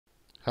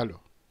Hello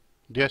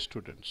dear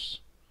students,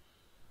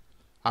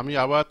 আমি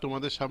আবার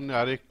তোমাদের সামনে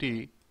আরেকটি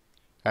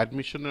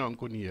অ্যাডমিশনের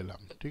অঙ্ক নিয়ে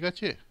এলাম। ঠিক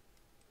আছে,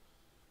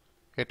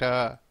 এটা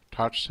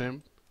থার্ড সেম,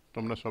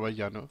 তোমরা সবাই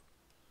জানো।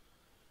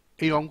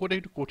 এই অঙ্কটা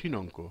একটু কঠিন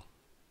অঙ্ক।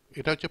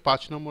 এটা হচ্ছে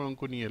 5 নম্বর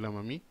অঙ্ক নিয়ে এলাম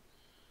আমি।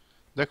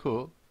 দেখো,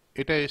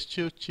 এটা এসছে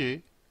হচ্ছে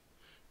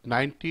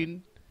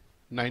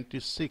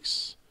 1996।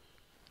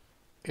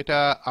 এটা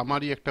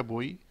আমারই একটা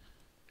বই,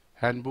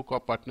 হ্যান্ডবুক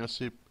অফ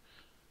পার্টনারশিপ।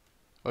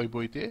 ওই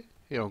বইতে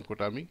এই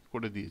অঙ্কটা আমি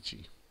করে দিয়েছি।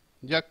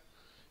 যাক,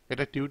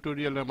 এটা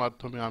টিউটোরিয়ালের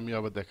মাধ্যমে আমি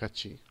আবার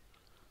দেখাচ্ছি।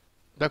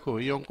 দেখো,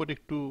 এই অঙ্কটা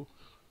একটু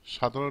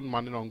সাধারণ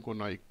মানের অঙ্ক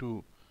নয়, একটু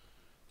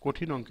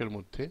কঠিন অঙ্কের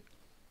মধ্যে,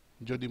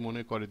 যদি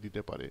মনে করে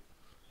দিতে পারে।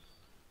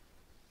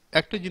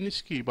 একটা জিনিস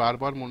কি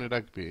বারবার মনে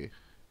রাখবে,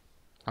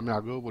 আমি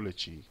আগেও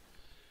বলেছি,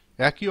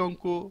 একই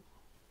অঙ্ক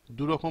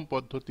দুরকম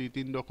পদ্ধতি,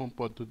 3 রকম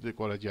পদ্ধতিতে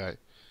করা যায়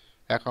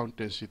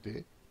অ্যাকাউন্টেন্সিতে,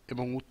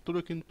 এবং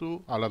উত্তরও কিন্তু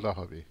আলাদা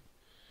হবে।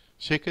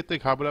 সেক্ষেত্রে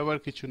ঘাবড়াবার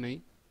কিছু নেই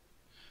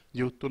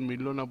যে উত্তর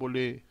মিলল না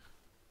বলে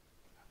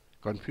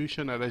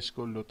কনফিউশন অ্যারাইজ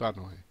করলো, তা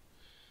নয়।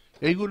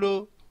 এইগুলো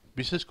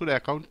বিশেষ করে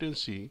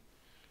অ্যাকাউন্টেন্সি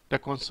এটা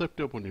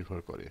কনসেপ্টের উপর নির্ভর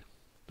করে।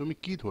 তুমি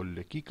কি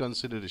ধরলে, কি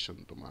কনসিডারেশন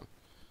তোমার,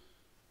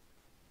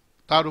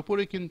 তার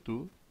উপরে কিন্তু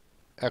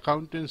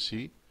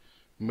অ্যাকাউন্টেন্সি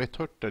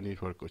মেথডটা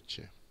নির্ভর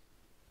করছে।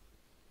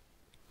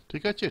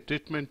 ঠিক আছে,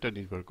 ট্রিটমেন্টটা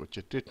নির্ভর করছে,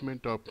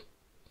 ট্রিটমেন্ট অফ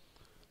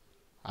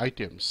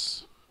আইটেমস,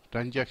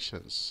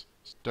 ট্রানজ্যাকশনস,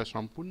 টা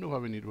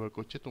সম্পূর্ণভাবে নির্ভর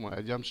করছে তোমার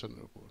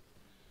অ্যাজাম্পশনের উপর।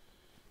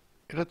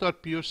 এটা তো আর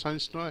পিওর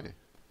সায়েন্স নয়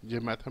যে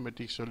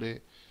ম্যাথামেটিক্স হলে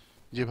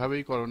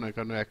যেভাবেই করো না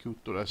কেন একই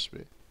উত্তর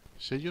আসবে।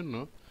 সেই জন্য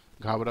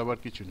ঘাবড়াবার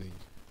কিছু নেই।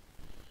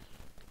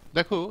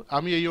 দেখো,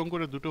 আমি এই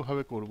অঙ্কটা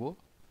দুটোভাবে করব,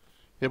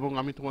 এবং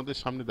আমি তোমাদের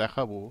সামনে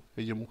দেখাবো,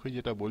 এই যে মুখে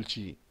যেটা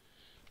বলছি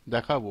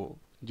দেখাবো,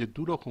 যে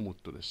দুরকম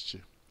উত্তর এসছে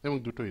এবং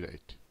দুটোই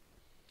রাইট।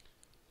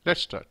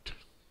 Let's start.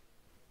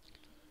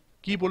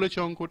 কি বলেছে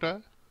অঙ্কটা?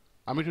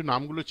 আমি একটু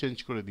নামগুলো চেঞ্জ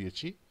করে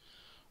দিয়েছি।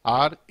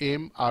 আর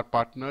M R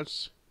partners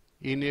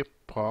in a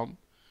farm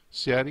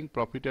sharing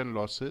profit and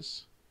losses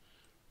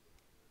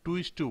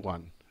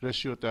 2:1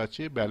 রেশিওতে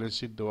আছে, ব্যালেন্স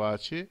শিট দেওয়া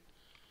আছে।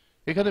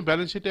 এখানে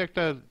ব্যালেন্স শিটে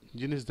একটা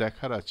জিনিস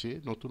দেখার আছে,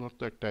 নতুনত্ব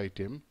একটা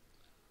আইটেম,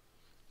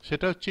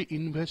 সেটা হচ্ছে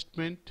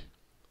ইনভেস্টমেন্ট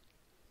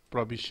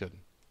প্রভিশন।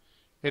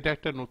 এটা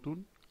একটা নতুন।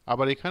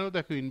 আবার এখানেও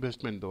দেখো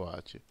ইনভেস্টমেন্ট দেওয়া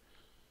আছে।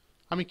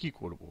 আমি কি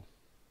করব?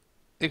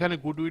 এখানে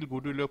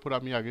গুডউইলের ওপর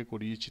আমি আগে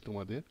করিয়েছি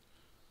তোমাদের।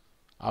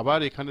 আবার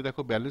এখানে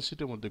দেখো ব্যালেন্স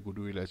শিটের মধ্যে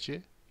গুডউইল আছে।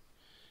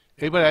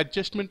 এবার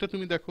অ্যাডজাস্টমেন্টটা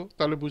তুমি দেখো,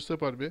 তাহলে বুঝতে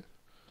পারবে।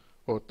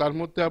 ও, তার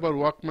মধ্যে আবার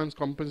ওয়ার্কম্যানস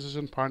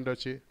কম্পেনসেশন ফান্ড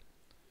আছে।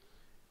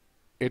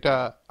 এটা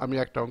আমি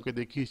একটা অঙ্কে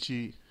দেখিয়েছি।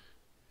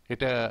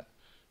 এটা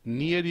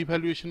নিয়ে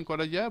রিভ্যালুয়েশন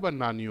করা যায় বা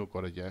না নিয়েও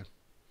করা যায়।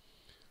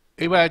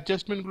 এবার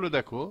অ্যাডজাস্টমেন্টগুলো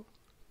দেখো।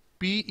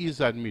 পি ইজ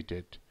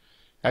অ্যাডমিটেড,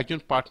 একজন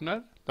পার্টনার,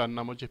 তার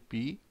নাম হচ্ছে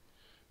পি।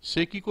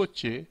 সে কি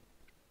করছে?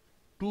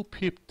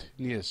 2/5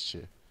 নিয়ে এসছে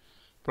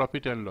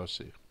প্রফিট অ্যান্ড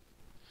লসে।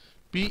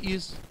 P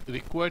is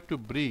required to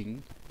bring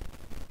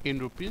in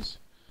rupees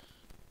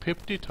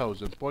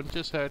 50,000,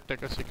 50,000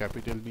 টাকা সে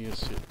ক্যাপিটাল নিয়ে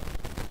এসছে।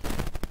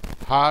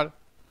 হার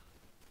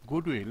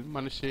গুডউইল,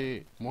 মানে সে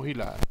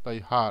মহিলা, তাই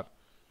হার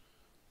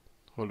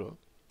হলো,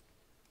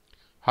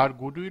 হার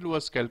goodwill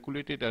was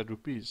calculated at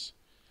rupees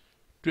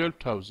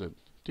 12,000।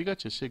 ঠিক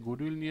আছে, সে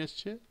গুডউইল নিয়ে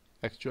এসছে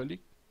অ্যাকচুয়ালি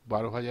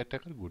 12,000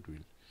 টাকার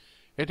গুডউইল।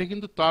 এটা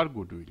কিন্তু তার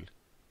গুডউইল,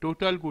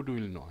 টোটাল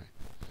গুডউইল নয়।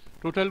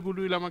 টোটাল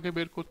গুডউইল আমাকে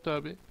বের করতে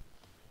হবে।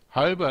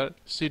 However,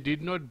 she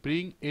did not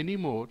bring any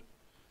more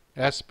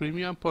as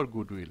premium for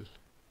goodwill.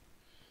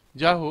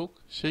 যা হোক,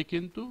 সে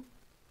কিন্তু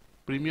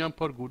প্রিমিয়াম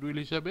ফর গুডউইল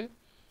হিসাবে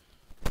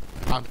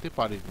আনতে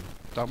পারেনি।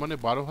 তার মানে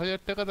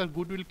 12,000 টাকা তার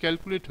গুডউইল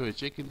ক্যালকুলেট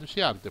হয়েছে, কিন্তু সে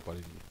আনতে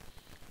পারেনি।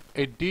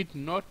 It did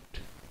not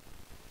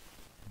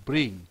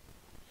bring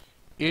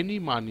any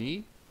money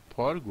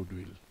for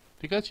goodwill.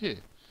 ঠিক আছে,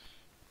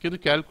 কিন্তু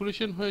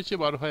ক্যালকুলেশন হয়েছে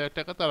 12,000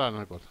 টাকা তার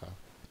আনার কথা।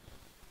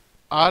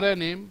 আর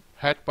an M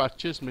had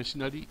purchase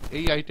machinery,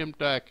 এই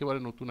আইটেমটা একেবারে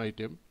নতুন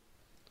আইটেম,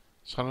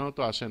 সাধারণত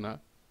আসে না।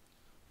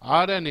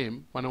 আর অ্যান এম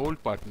মানে ওল্ড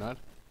পার্টনার,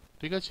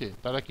 ঠিক আছে,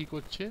 তারা কি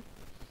করছে?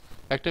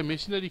 একটা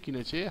মেশিনারি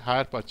কিনেছে,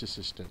 higher purchase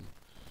system.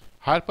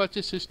 Higher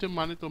purchase system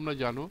মানে তোমরা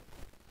জানো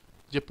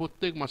যে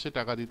প্রত্যেক মাসে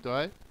টাকা দিতে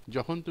হয়।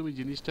 যখন তুমি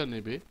জিনিসটা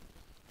নেবে,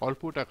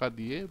 অল্প টাকা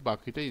দিয়ে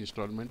বাকিটা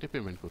ইনস্টলমেন্টে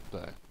পেমেন্ট করতে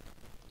হয়।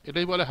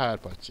 এটাই বলে হায়ার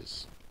পারচেস।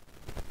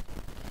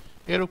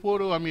 এর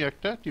উপরও আমি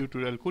একটা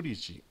টিউটোরিয়াল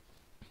করিয়েছি,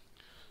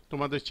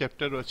 তোমাদের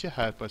চ্যাপ্টার রয়েছে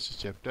higher purchase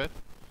chapter.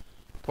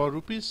 For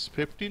rupees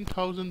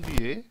 15,000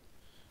 দিয়ে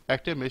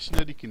একটা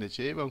মেশিনারি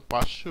কিনেছে এবং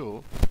 500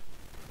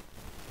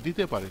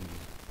 দিতে পারেনি।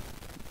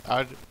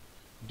 আর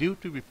due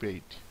to be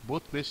paid,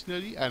 both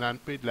machinery and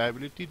unpaid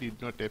liability did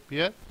not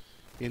appear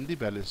in the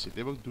balance sheet,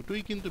 এবং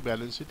দুটোই কিন্তু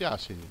ব্যালেন্স শিটে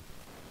আসেনি।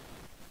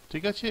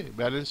 ঠিক আছে,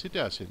 ব্যালেন্স শিটে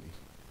আসেনি।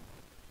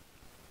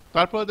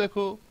 তারপর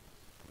দেখো,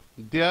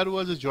 দেয়ার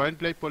ওয়াজ এ joint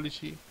life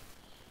policy.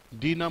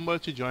 D number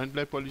হচ্ছে জয়েন্ট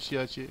লাইফ পলিসি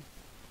আছে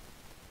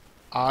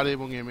আর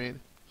এবং এম এর।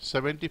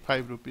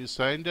 75 রুপিস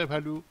সারেন্ডার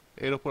ভ্যালু,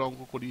 এর ওপর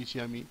অঙ্ক করিয়েছি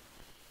আমি।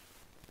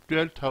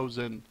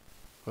 12,000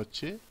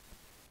 হচ্ছে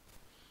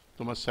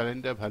তোমার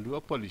সারেন্ডার ভ্যালু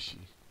অফ পলিসি।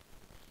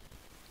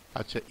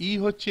 আচ্ছা, ই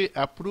হচ্ছে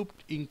approved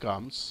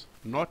incomes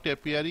not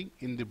appearing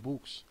in the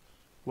books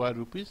were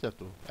rupees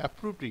এত,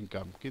 অ্যাপ্রুভড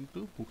ইনকাম কিন্তু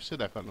বুকসে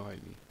দেখানো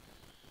হয়নি।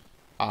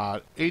 আর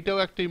এইটাও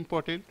একটা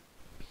ইম্পর্টেন্ট,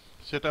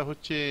 সেটা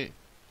হচ্ছে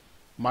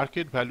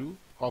মার্কেট ভ্যালু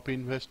অফ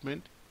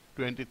ইনভেস্টমেন্ট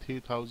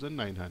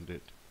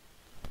 23,900।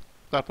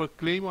 তারপর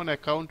claim on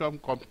account of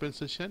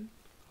compensation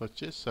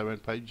হচ্ছে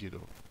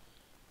 750।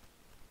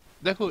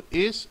 দেখো,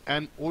 এস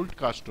অ্যান ওল্ড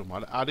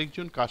কাস্টমার,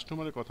 আরেকজন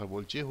কাস্টমারের কথা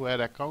বলছে, হোয়ার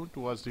account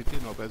was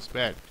written of as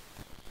bad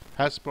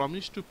has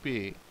promise to pay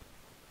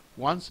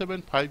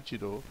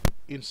 1750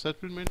 in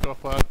settlement of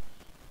our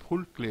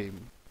full claim,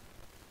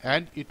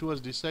 and it was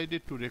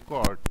decided to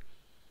record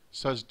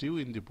such due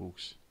in the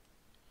books।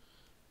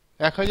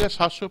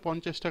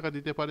 1750 টাকা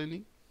দিতে পারেনি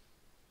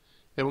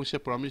এবং সে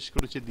promise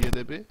করেছে দিয়ে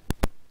দেবে,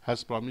 হ্যাজ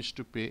প্রমিস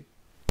টু পে।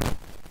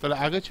 তাহলে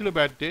আগে ছিল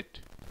ব্যাড ডেট,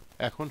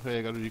 এখন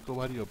হয়ে গেল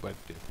রিকভারি অফ ব্যাড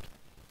ডেট।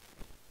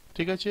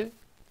 ঠিক আছে।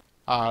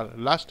 আর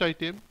last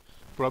item,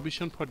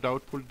 provision for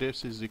doubtful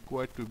dates is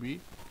required to be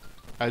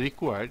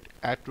required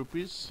at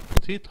rupees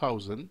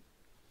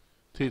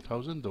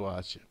 3000 দেওয়া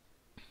আছে।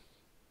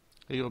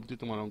 এই অবধি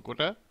তোমার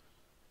অঙ্কটা।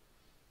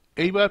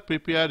 এইবার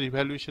প্রিপেয়ার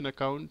ইভ্যালুয়েশন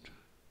অ্যাকাউন্ট।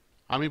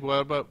 আমি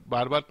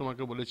বারবার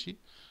তোমাকে বলেছি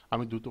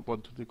আমি দুটো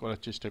পদ্ধতি করার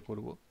চেষ্টা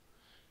করব।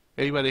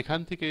 এইবার এখান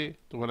থেকে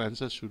তোমার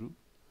অ্যান্সার শুরু।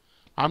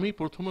 আমি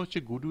প্রথমে হচ্ছে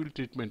গুডউইল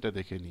ট্রিটমেন্টটা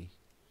দেখে নিই।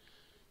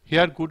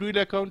 Here goodwill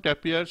account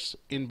appears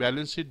in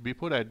balance sheet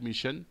before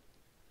admission.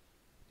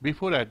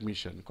 Before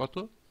admission কত?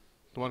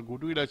 তোমার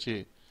গুডউইল আছে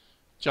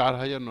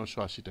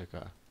 4,980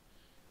 টাকা।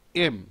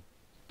 M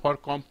for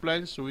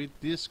compliance with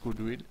this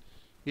goodwill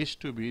is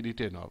to be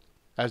written off.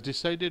 As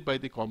decided by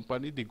the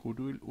company, the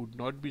goodwill would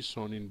not be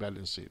shown in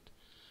balance sheet.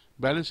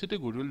 Balance sheet A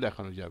goodwill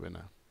দেখানো যাবে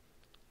না।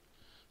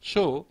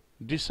 So,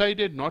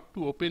 decided not to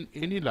open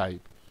any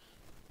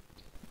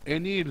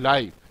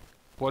live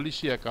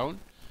policy account,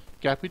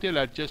 capital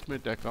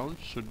adjustment account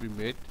should be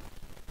made,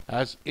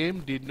 as M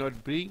did not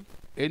bring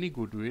any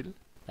goodwill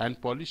and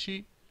policy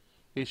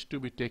is to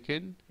be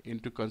taken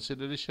into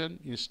consideration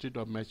instead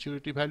of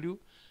maturity value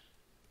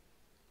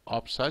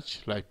of such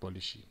life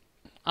policy.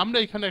 আমরা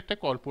এখানে একটা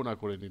কল্পনা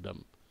করে নিলাম,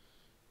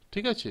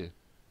 ঠিক আছে,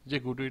 যে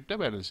গুডউইলটা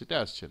balance শিটে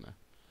আসছে না।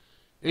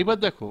 এইবার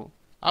দেখো,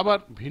 আবার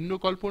ভিন্ন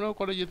কল্পনাও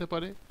করা যেতে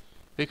পারে।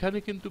 এখানে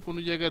কিন্তু কোনো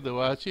জায়গায়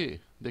দেওয়া আছে,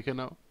 দেখে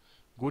নাও,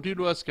 goodwill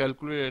was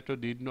calculated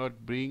did not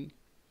bring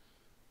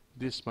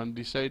this মান,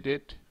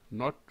 decided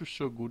not to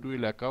show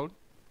goodwill account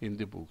in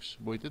the books,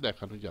 বইতে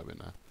দেখানো যাবে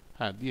না।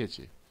 হ্যাঁ,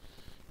 দিয়েছে।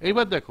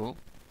 এইবার দেখো,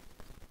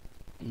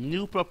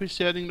 নিউ প্রফিট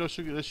শেয়ারিং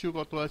রেশিও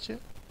কত আছে,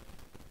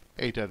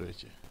 এইটা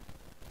রয়েছে,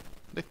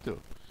 দেখতো,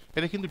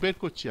 এটা কিন্তু বের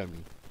করছি আমি।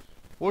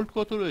 ওল্ড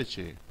কত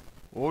রয়েছে?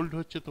 ওল্ড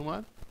হচ্ছে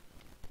তোমার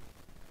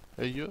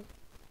এই যে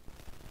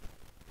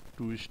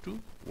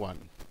 2:1,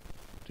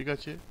 ঠিক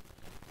আছে,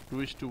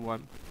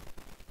 2:1।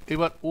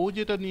 এবার ও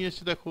যেটা নিয়ে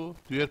এসছে দেখো,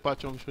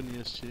 2/5 অংশ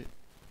নিয়ে এসছে,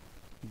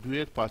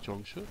 2/5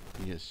 অংশ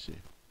নিয়ে এসছে।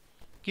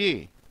 কে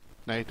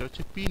না, এটা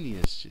হচ্ছে পি নিয়ে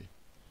এসছে,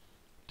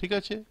 ঠিক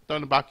আছে।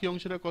 তাহলে বাকি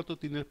অংশটা কত?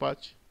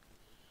 3/5।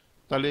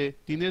 তাহলে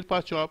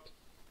 3/5 অফ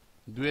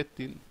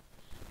 2/3,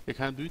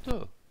 এখানে 2 তো,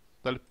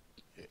 তাহলে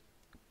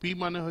পি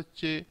মানে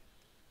হচ্ছে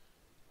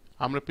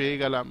আমরা পেয়ে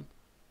গেলাম।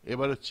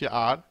 এবার হচ্ছে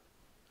আর,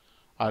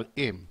 আর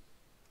এম।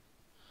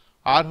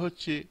 আর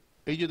হচ্ছে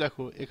এই যে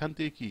দেখো, এখান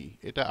থেকে কি,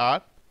 এটা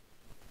আর,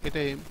 এটা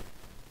এম,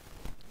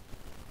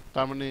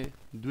 তার মানে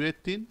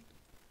 2/3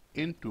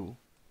 ইন্টু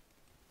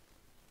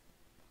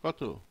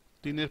কত,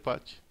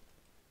 3/5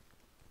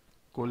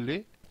 করলে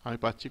আমি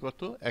পাচ্ছি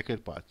কত,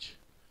 1/5।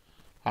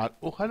 আর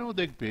ওখানেও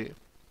দেখবে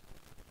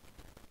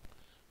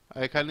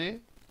এখানে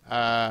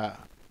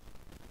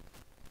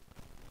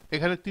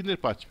এখানে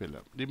 3/5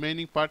 পেলাম,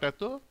 রিমেইনিং পার্ট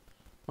এত,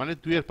 মানে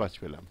 2/5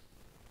 পেলাম,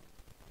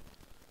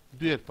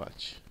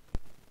 2/5,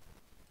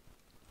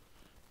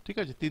 ঠিক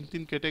আছে।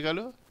 3 কেটে গেল,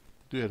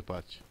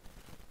 2/5।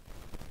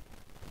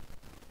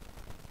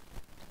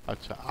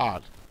 আচ্ছা,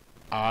 আর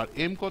আর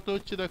এম কত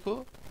হচ্ছে দেখো,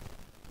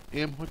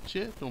 এম হচ্ছে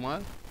তোমার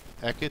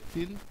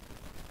 1/3,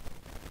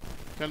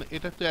 কারণ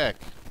এটা তো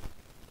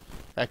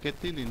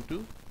 1/3 ইন্টু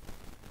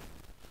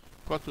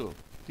কত,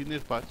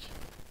 3/5।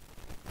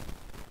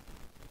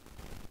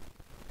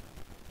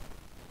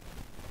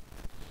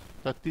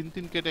 তার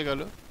 3 কেটে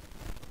গেল,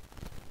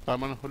 তার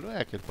মানে হলো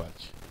 1/5।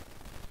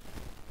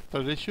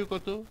 তার রেশিও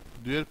কত,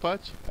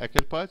 2/5,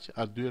 1/5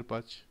 আর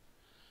 2/5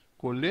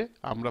 করলে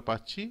আমরা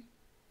পাচ্ছি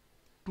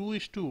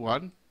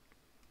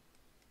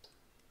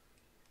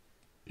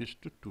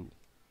 2:1:2।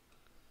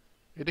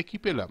 এটা কি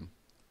পেলাম?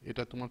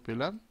 এটা তোমার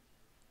পেলাম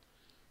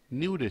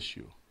নিউ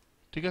রেশিও,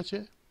 ঠিক আছে।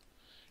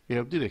 এই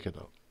অবধি রেখে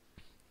দাও।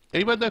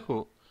 এইবার দেখো,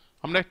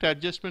 আমরা একটা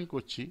অ্যাডজাস্টমেন্ট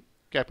করছি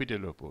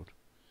ক্যাপিটালের ওপর।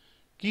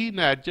 কি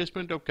না,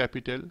 adjustment of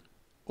capital.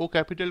 O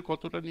capital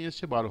কতটা নিয়ে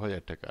এসছে?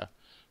 12,000 টাকা।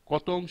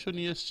 কত অংশ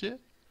নিয়ে এসছে?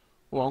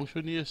 ও অংশ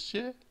নিয়ে এসছে,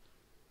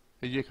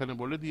 এই যে এখানে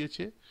বলে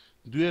দিয়েছে,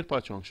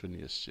 2/5 অংশ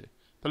নিয়ে এসছে।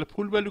 তাহলে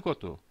ফুল ভ্যালু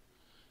কত?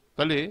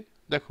 তাহলে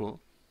দেখো,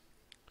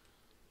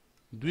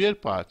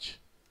 2/5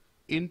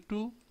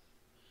 into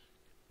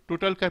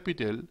total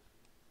capital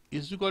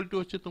is equal to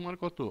হচ্ছে তোমার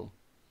কত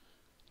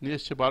নিয়ে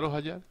এসছে,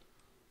 12,000।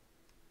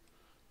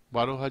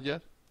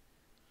 12,000,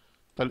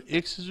 তাহলে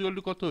এক্স ইকুয়াল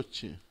টু কত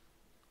হচ্ছে,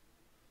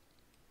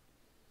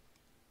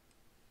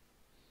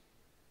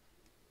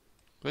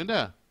 তাই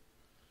না?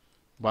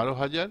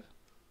 12,000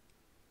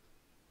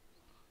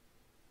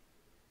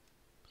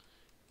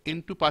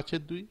 ইন্টু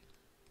 5/2,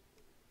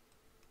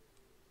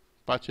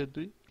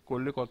 5/2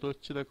 করলে কত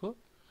হচ্ছে দেখো,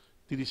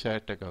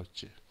 30,000 টাকা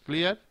হচ্ছে।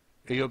 ক্লিয়ার?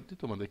 এই অবধি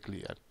তোমাদের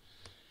ক্লিয়ার।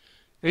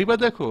 এইবার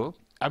দেখো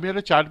আমি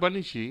একটা চার্ট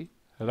বানিয়েছি,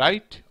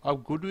 right of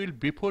goodwill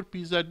before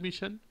piece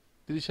admission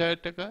 30,000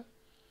 টাকা,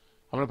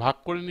 আমরা ভাগ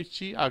করে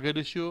নিচ্ছি আগের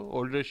রেশিও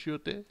ওল্ড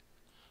রেশিওতে,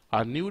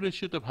 আর নিউ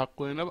রেশিওতে ভাগ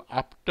করে নেব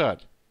আফটার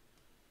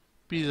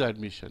পিস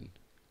অ্যাডমিশন,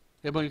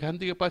 এবং এখান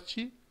থেকে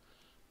পাচ্ছি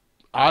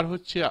আর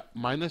হচ্ছে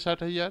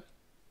 -8,000,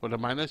 ওটা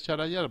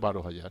 -4,000,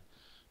 12,000।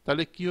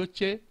 তাহলে কি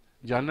হচ্ছে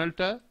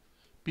জার্নালটা,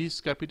 piece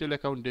capital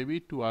account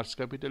debit two আর্স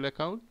capital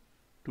account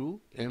two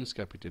aims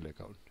capital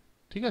account.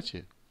 ঠিক আছে?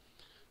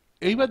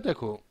 এইবার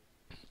দেখো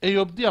এই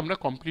অবধি আমরা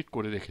কমপ্লিট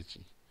করে রেখেছি।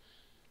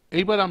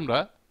 এইবার আমরা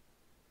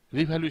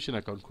রিভ্যালুয়েশন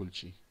অ্যাকাউন্ট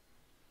খুলছি।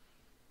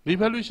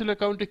 রিভ্যালুয়েশন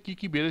অ্যাকাউন্টে কি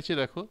কি বেড়েছে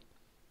দেখো,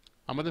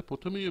 আমাদের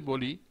প্রথমেই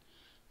বলি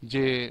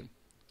যে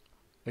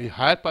এই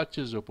হায়ার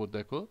পারচেজের ওপর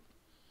দেখো,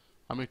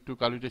 আমি একটু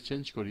কালিটা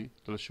চেঞ্জ করি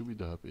তাহলে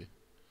সুবিধা হবে।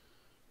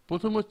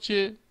 প্রথম হচ্ছে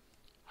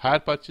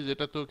হায়ার পারচেজ,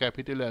 এটা তো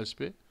ক্যাপিটালে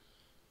আসবে,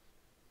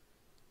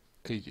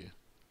 এই যে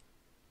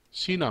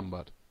সি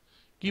নাম্বার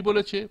কি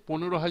বলেছে,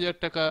 15,000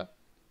 টাকা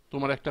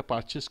তোমার একটা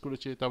পারচেস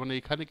করেছে, তার মানে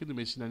এখানে কিন্তু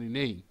মেশিনারি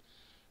নেই,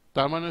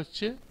 তার মানে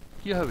হচ্ছে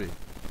কি হবে,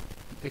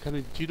 এখানে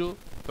 0,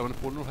 তার মানে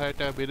 15,000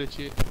 টাকা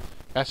বেড়েছে।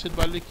 অ্যাসেট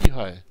বাড়লে কি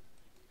হয়,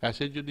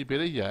 অ্যাসেট যদি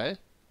বেড়ে যায়,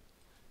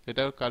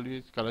 এটাও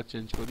কালার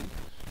চেঞ্জ করি,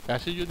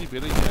 অ্যাসেট যদি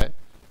বেড়ে যায়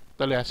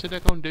তাহলে asset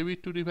account debit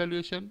two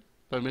revaluation,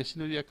 তার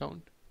machinery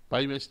account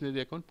by machinery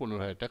account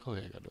 15,000 টাকা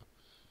হয়ে গেল।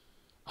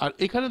 আর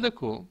এখানে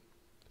দেখো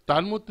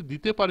তার মধ্যে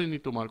দিতে পারেনি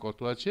তোমার কত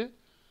আছে,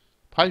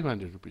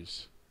 500 রুপিস,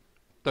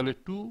 তাহলে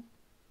two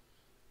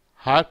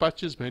higher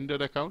purchase vendor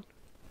account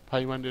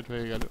 500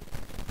 হয়ে গেল।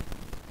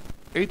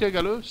 এইটা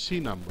গেল সি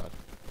নাম্বার।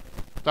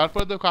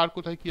 তারপর দেখো আর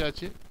কোথায় কি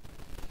আছে,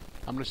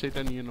 আমরা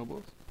সেটা নিয়ে নেব।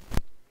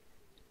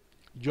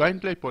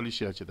 জয়েন্ট লাইফ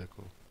পলিসি আছে,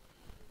 দেখো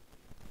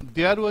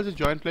দেয়ার ওয়াজ এ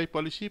জয়েন্ট লাইফ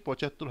পলিসি,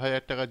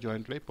 75,000 টাকা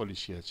জয়েন্ট লাইফ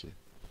পলিসি আছে।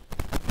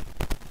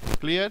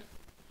 ক্লিয়ার?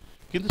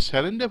 কিন্তু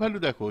স্যারেন্ডার ভ্যালু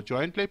দেখো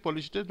জয়েন্ট লাইফ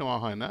পলিসিটা নেওয়া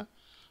হয় না,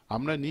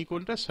 আমরা নিই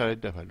কোনটা,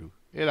 স্যারেন্ডার ভ্যালু,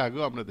 এর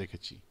আগেও আমরা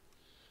দেখেছি।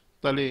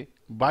 তাহলে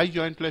by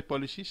joint life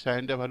policy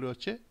surrender value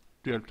হচ্ছে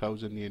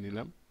 12,000 নিয়ে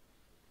নিলাম।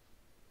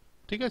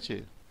 ঠিক আছে?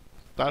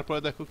 তারপরে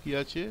দেখো কি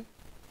আছে,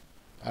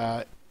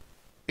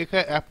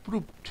 এখানে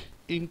approved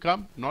income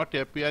not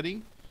appearing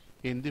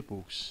in the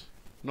books,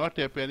 not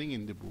appearing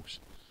in the books,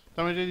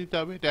 তার মানে এটা দিতে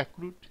হবে, এটা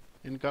accrued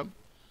income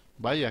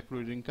by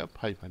accrued income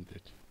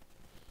 500।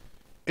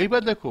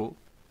 এইবার দেখো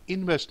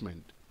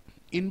ইনভেস্টমেন্ট,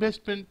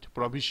 ইনভেস্টমেন্ট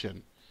প্রভিশন,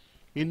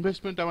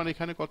 ইনভেস্টমেন্ট আমার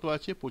এখানে কত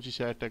আছে,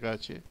 25,000 টাকা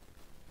আছে।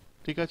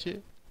 ঠিক আছে?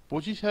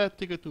 25,000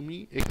 থেকে তুমি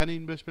এখানে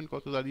ইনভেস্টমেন্ট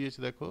কত দাঁড়িয়েছে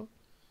দেখো,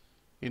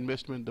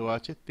 ইনভেস্টমেন্ট দেওয়া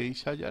আছে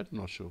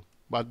 23,900,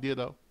 বাদ দিয়ে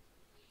দাও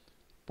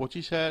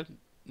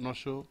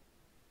 25,900,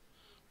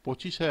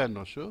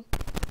 25,900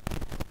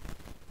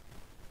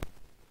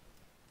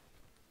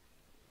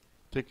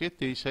 থেকে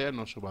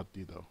 23,900 বাদ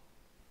দিয়ে দাও,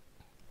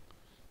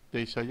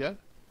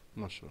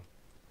 23,900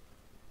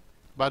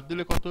 বাদ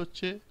দিলে কত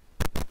হচ্ছে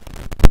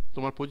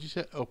তোমার,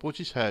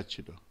 25,000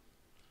 ছিল,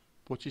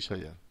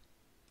 25,000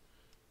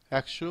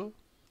 100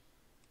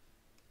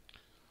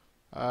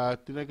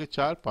 3 ×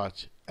 4 = 5,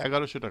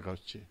 1100 টাকা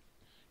হচ্ছে,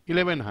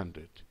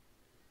 1100।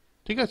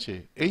 ঠিক আছে?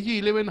 এই যে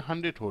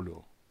 1100 হলো,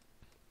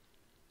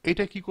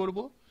 এইটা কি করব,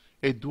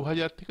 এই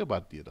 2000 থেকে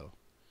বাদ দিয়ে দাও,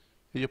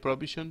 এই যে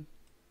প্রভিশন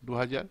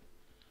 2000,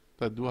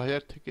 তা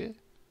 2000 থেকে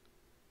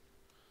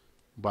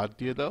বাদ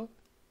দিয়ে দাও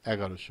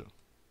 1100,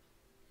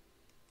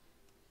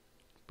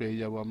 পেয়ে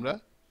যাব আমরা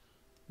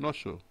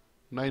 900,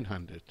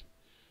 900,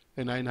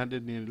 এই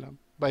 900 নিয়ে নিলাম,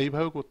 বা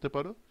এইভাবে করতে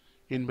পারো,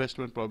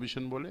 ইনভেস্টমেন্ট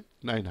প্রভিশন বলে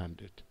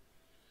 900।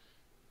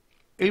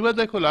 এইবার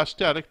দেখো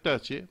লাস্টে আরেকটা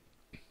আছে,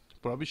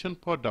 প্রভিশন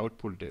ফর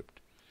ডাউটফুল ডেপ্ট,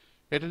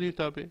 এটা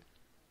নিতে হবে।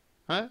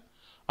 হ্যাঁ,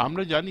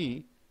 আমরা জানি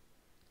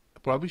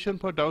প্রভিশন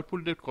ফর ডাউটফুল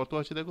ডেপ্ট কত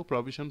আছে, দেখো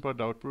provision for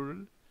doubtful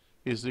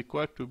is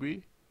required to B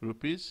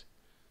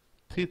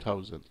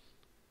 ₹3,000।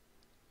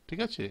 ঠিক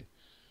আছে?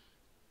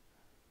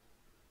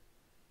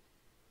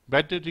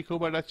 ব্যাড ডেট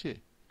রিকভার আছে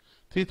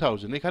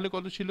 3,000, এখানে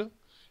কত ছিল,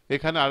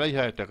 এখানে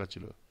 2,500 টাকা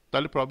ছিল,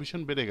 তাহলে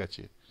প্রভিশন বেড়ে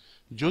গেছে।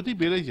 যদি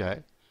বেড়ে যায়,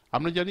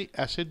 আমরা জানি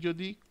অ্যাসেট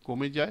যদি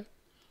কমে যায়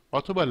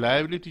অথবা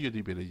লায়াবিলিটি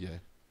যদি বেড়ে যায়,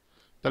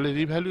 তাহলে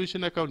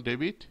revaluation account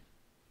debit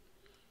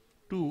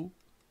two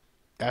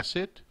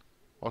asset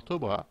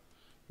অথবা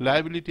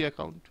লায়াবিলিটি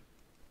অ্যাকাউন্ট,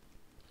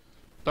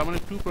 তার মানে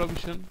টু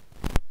প্রভিশন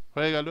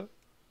হয়ে গেল,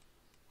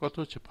 কত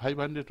হচ্ছে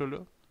 500 হলো,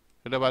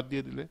 এটা বাদ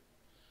দিয়ে দিলে।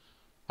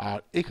 আর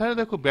এখানে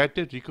দেখো ব্যাড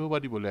ডেট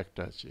রিকভারি বলে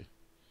একটা আছে,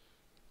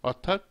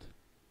 অর্থাৎ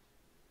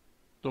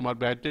তোমার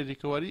ব্যাড ডেট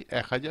রিকভারি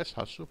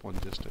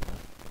 1,750 টাকা।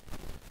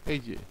 এই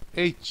যে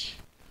H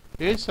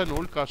S an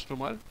old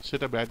customer,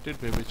 সেটা ব্যাড ডেট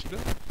ভেবেছিল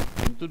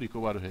কিন্তু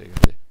রিকভার হয়ে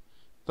গেছে,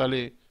 তাহলে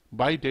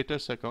by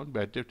ডেটার্স account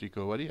bad date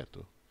recovery এত।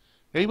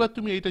 এইবার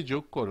তুমি এইটা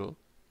যোগ করো,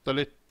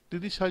 তাহলে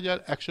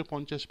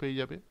 30,150 পেয়ে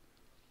যাবে।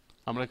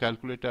 আমরা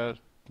ক্যালকুলেটর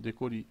দিয়ে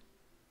করি,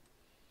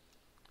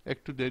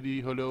 একটু দেরি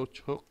হলেও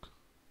ছোক,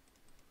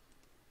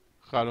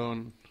 কারণ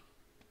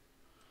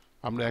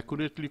আমরা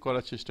অ্যাকুরেটলি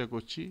করার চেষ্টা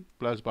করছি।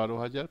 প্লাস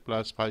 12,000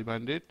 প্লাস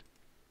 500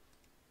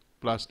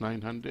 প্লাস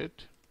 900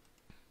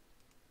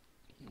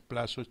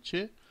 প্লাস হচ্ছে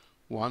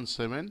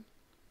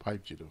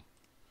 1750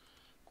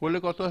 করলে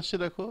কত আসছে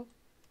দেখো,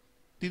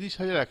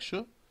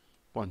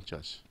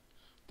 30,150।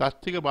 তার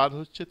থেকে বাদ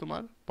হচ্ছে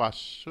তোমার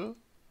 500,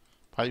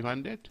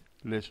 500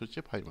 লেস হচ্ছে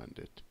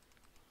 500,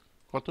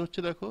 কত হচ্ছে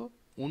দেখো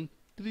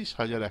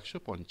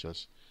 29,150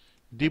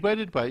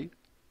 ডিভাইডেড বাই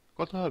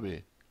কত হবে,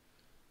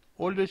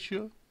 ওল্ড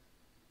রেশিও,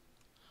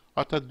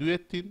 অর্থাৎ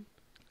 2/3।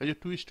 এই যে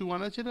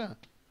 2:1 আছে না,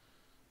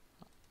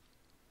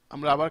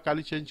 আমরা আবার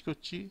কালি চেঞ্জ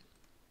করছি,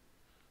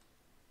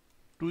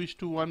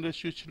 2:1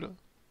 রেশিও ছিল,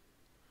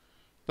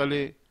 তাহলে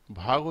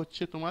ভাগ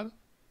হচ্ছে তোমার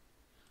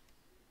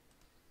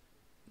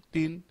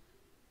 3,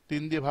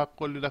 3 দিয়ে ভাগ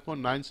করলে দেখো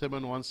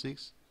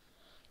 9716,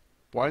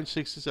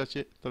 0.66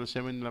 আছে, তাহলে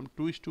 7 নিলাম,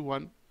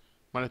 2:1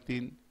 মানে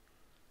 3,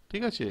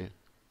 ঠিক আছে।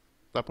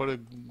 তারপরে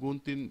গুণ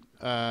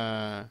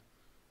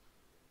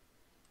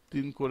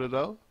 3 করে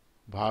দাও,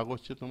 ভাগ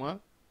হচ্ছে তোমার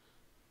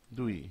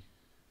 2,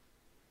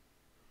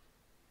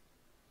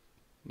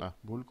 না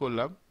ভুল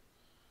করলাম,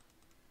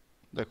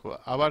 দেখো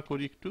আবার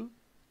করি একটু,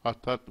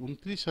 অর্থাৎ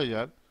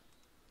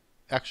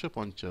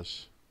 29,150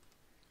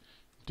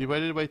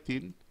 ডিভাইডেড বাই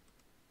 3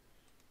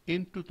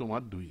 ইন্টু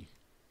তোমার 2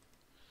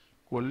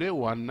 করলে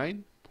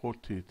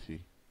 19433।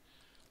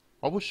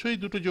 অবশ্যই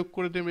দুটো যোগ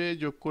করে দেবে,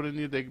 যোগ করে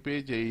নিয়ে দেখবে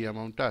যে এই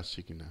অ্যামাউন্টটা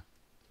আসছে কিনা।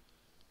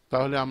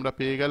 তাহলে আমরা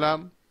পেয়ে গেলাম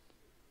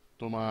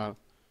তোমার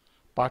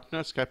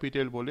পার্টনার্স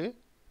ক্যাপিটাল বলে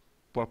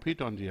প্রফিট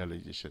অন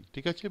রিয়ালাইজেশন,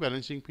 ঠিক আছে,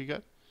 ব্যালেন্সিং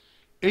ফিগার।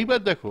 এইবার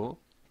দেখো,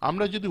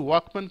 আমরা যদি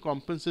workman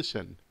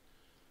compensation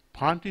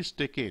fund is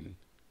taken,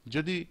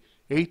 যদি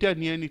এইটা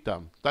নিয়ে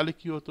নিতাম তাহলে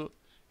কি হতো,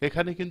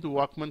 এখানে কিন্তু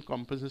ওয়ার্কম্যান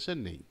কম্পেনসেশন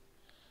নেই,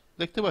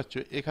 দেখতে পাচ্ছ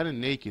এখানে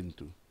নেই,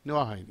 কিন্তু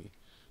নেওয়া হয়নি।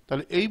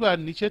 তাহলে এইবার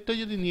নিচেরটা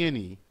যদি নিয়ে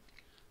নিই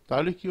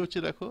তাহলে কি হচ্ছে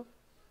দেখো,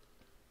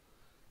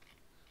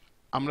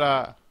 আমরা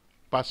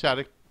পাশে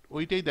আরেক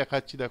ওইটাই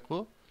দেখাচ্ছি, দেখো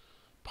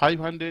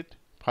 500,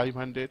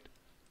 500,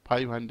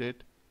 500,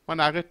 মানে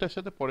আগেরটার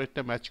সাথে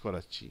পরেরটা ম্যাচ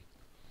করাচ্ছি।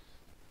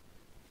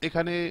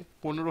 এখানে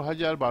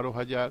 15,000,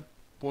 12,000,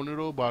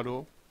 15, 12,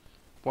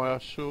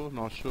 500,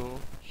 900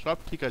 সব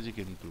ঠিক আছে,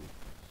 কিন্তু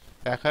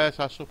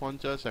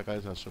 1,750,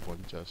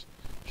 1,750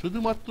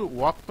 শুধুমাত্র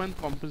ওয়ার্কম্যান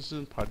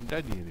কম্পেনসেশন ফান্ডটা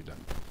নিয়ে নিলাম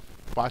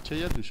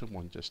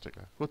 5,250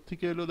 টাকা।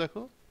 কোত্থেকে এলো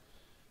দেখো,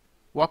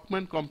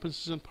 ওয়ার্কম্যান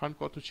কম্পেনসেশন ফান্ড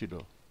কত ছিল,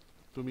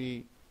 তুমি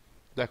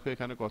দেখো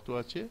এখানে কত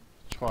আছে,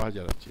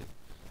 6,000 আছে,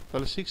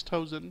 তাহলে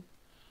 6,000।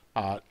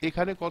 আর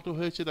এখানে কত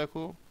হয়েছে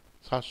দেখো,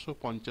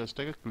 750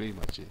 টাকা ক্লেম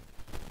আছে,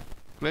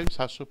 ক্লেম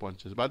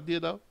 750 বাদ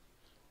দিয়ে দাও,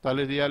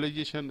 তাহলে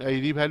রিয়ালাইজেশন এই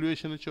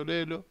রিভ্যালুয়েশনে চলে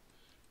এলো।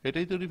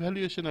 এটাই তো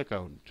রিভ্যালুয়েশন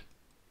অ্যাকাউন্ট,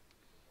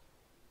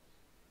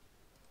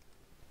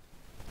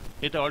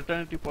 এটা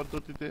অল্টারনেটিভ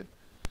পদ্ধতিতে।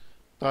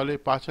 তাহলে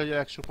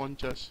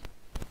 5,150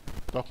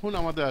 তখন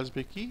আমাদের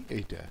আসবে কি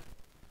এইটা,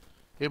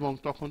 এবং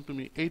তখন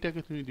তুমি এইটাকে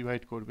তুমি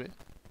ডিভাইড করবে,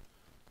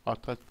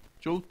 অর্থাৎ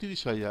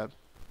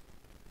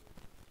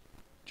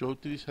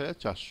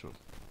 34,400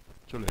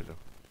 চলে এলো,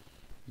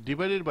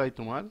 ডিভাইডেড বাই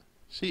তোমার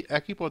সেই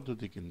একই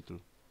পদ্ধতি, কিন্তু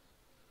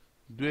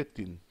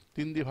 2/3,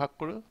 3 দিয়ে ভাগ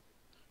করো,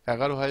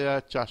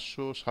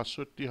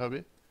 11,467 হবে,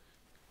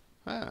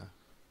 হ্যাঁ,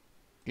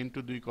 ইন্টু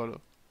 2 করো,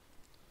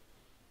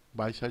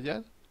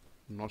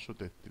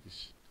 22,933।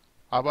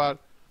 আবার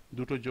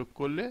দুটো যোগ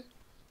করলে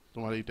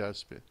তোমার এইটা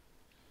আসবে।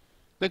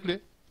 দেখলে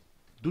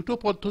দুটো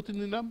পদ্ধতি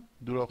নিলাম,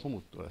 দুরকম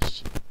উত্তর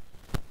আসছে,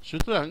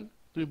 সুতরাং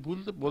তুমি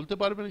বলতে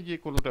পারবে না যে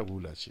কোনোটা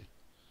ভুল আছে।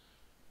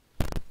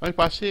 আমি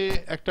পাশে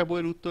একটা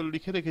বইয়ের উত্তর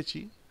লিখে রেখেছি,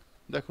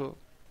 দেখো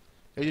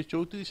এই যে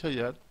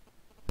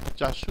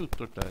 34,400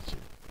 উত্তরটা আছে,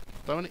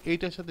 তার মানে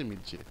এইটার সাথে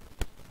মিলছে,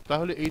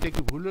 তাহলে এইটা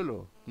কি ভুল হলো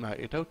না,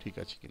 এটাও ঠিক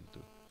আছে, কিন্তু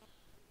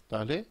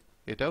তাহলে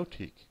এটাও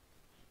ঠিক,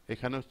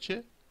 এখানে হচ্ছে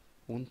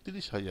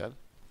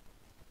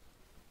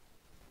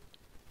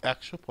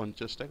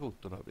 29,150 টাকা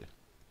উত্তর হবে,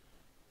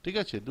 ঠিক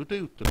আছে,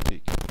 দুটোই উত্তর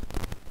ঠিক।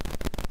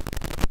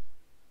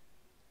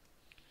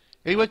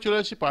 এইবার চলে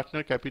আসি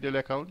পার্টনার ক্যাপিটাল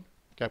অ্যাকাউন্ট।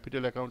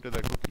 ক্যাপিটাল অ্যাকাউন্টে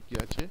দেখো কি কি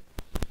আছে,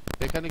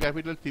 এখানে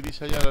ক্যাপিটাল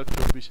 30,000 আর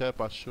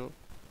 24,500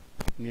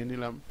 নিয়ে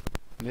নিলাম।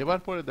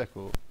 নেবার পরে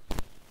দেখো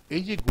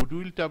এই যে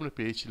গুডউইলটা আমরা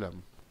পেয়েছিলাম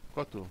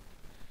কত,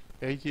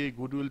 এই যে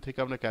গুডউইল থেকে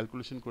আমরা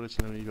ক্যালকুলেশন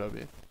করেছিলাম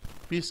এইভাবে,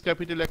 piece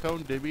capital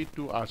account debit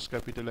two arts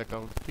capital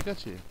account, ঠিক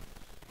আছে,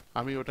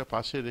 আমি ওটা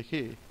পাশে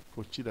রেখে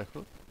করছি, দেখো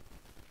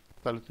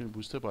তাহলে তুমি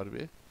বুঝতে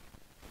পারবে,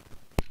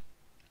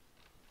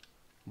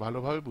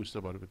 ভালোভাবে বুঝতে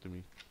পারবে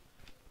তুমি।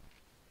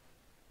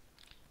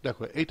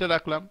 দেখো এইটা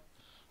রাখলাম,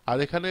 আর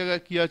এখানে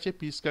কি আছে,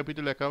 piece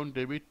capital account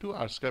debit two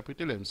arts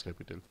capital aims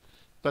capital,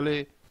 তাহলে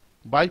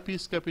বাই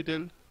পিস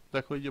ক্যাপিটাল,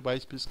 দেখো এই যে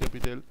 22 পিস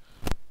ক্যাপিটাল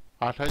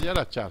 8,000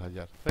 আর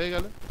 4,000 হয়ে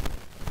গেল,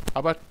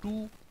 আবার টু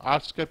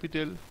আর্টস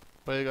ক্যাপিটাল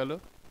হয়ে গেল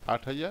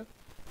 8,000,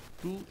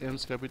 two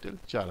aims capital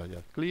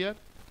 4,000, clear,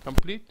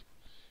 complete.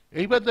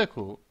 এইবার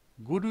দেখো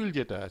গুডউইল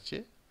যেটা আছে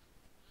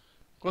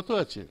কত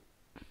আছে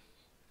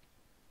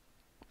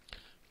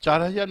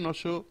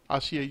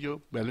 4,980, এই যে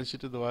ব্যালেন্স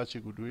শিটে দেওয়া আছে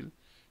গুডউইল,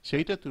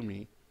 সেইটা তুমি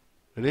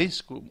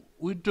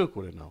উইথড্র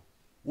করে নাও,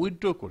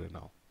 উইথড্র করে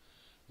নাও।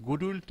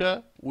 গুডউইলটা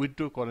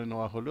উইথড্র করে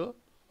নেওয়া হলো,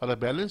 অর্থাৎ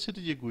ব্যালেন্স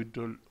শিটে যে উইথড্র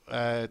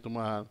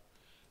তোমার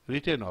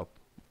রিটেন অফ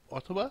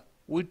অথবা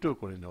উইথড্র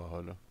করে নেওয়া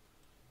হলো,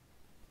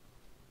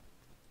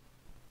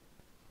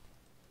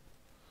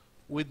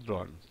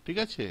 উইথড্রন, ঠিক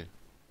আছে,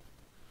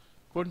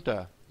 কোনটা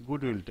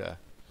গুডউইলটা।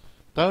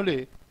 তাহলে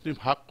তুমি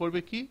ভাগ করবে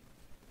কি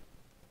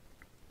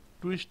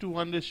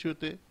 2:1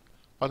 রেশিওতে,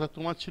 অর্থাৎ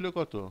তোমার ছিল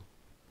কত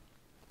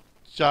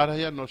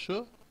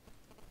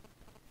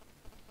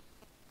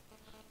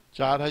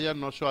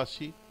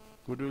 4,980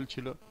 গুডউইল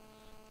ছিল,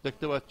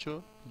 দেখতে পাচ্ছ,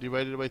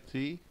 ডিভাইডেড বাই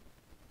 3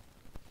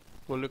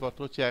 করলে কত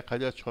হচ্ছে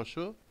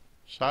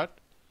 1,660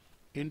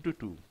 ইন্টু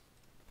 2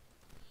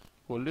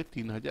 করলে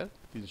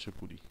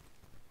 3,320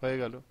 হয়ে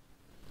গেল।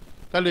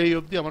 তাহলে এই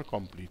অবধি আমার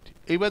কমপ্লিট।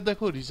 এইবার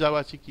দেখো রিজার্ভ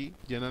আছে কি,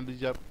 জেনারেল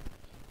রিজার্ভ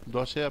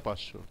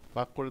 10,500,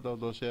 ভাগ করে দাও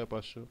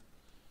 10,500,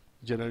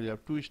 জেনারেল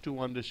রিজার্ভ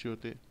 2:1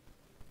 রেশিওতে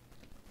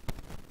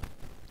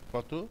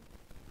কত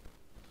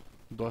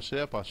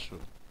 10,500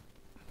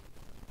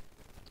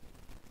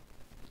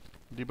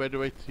 ডিভাইডেড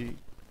বাই 3,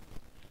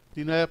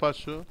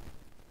 3,500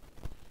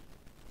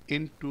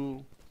 ইন্টু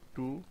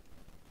 2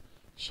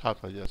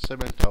 7,000,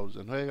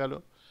 7,000 হয়ে গেল।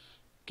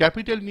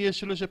 ক্যাপিটাল নিয়ে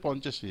এসেছিল সে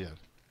 50,000,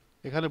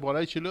 এখানে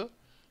বলাই ছিল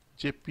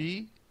যে পি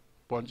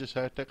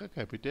 50,000 টাকা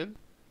ক্যাপিটাল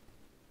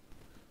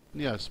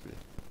নিয়ে আসবে,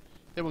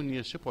 এবং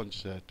নিয়ে এসছে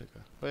 50,000 টাকা,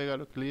 হয়ে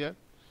গেল, ক্লিয়ার।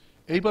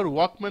 এইবার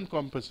ওয়ার্কম্যান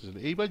কম্পেনসেশন,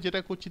 এইবার যেটা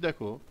করছি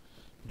দেখো,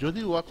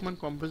 যদি ওয়ার্কম্যান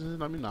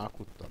কম্পেনসেশন আমি না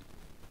করতাম,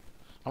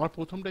 আমার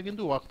প্রথমটা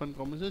কিন্তু ওয়ার্কম্যান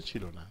কম্পেনসেশন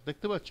ছিল না,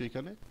 দেখতে পাচ্ছ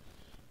এখানে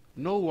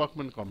নো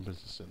ওয়ার্কম্যান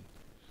কম্পেনসেশন।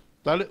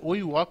 তাহলে ওই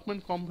ওয়ার্কম্যান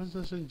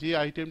কম্পেনসেশন যে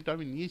আইটেমটা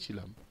আমি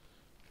নিয়েছিলাম,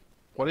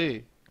 পরে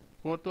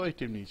কত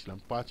আইটেম নিয়েছিলাম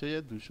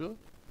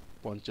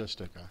 5,250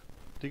 টাকা,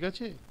 ঠিক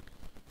আছে,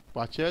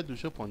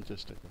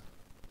 5,250 টাকা।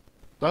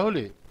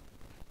 তাহলে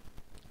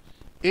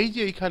এই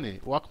যে এইখানে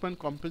ওয়ার্কম্যান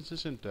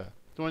কম্পেনসেশনটা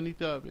তোমার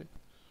নিতে হবে,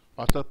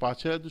 অর্থাৎ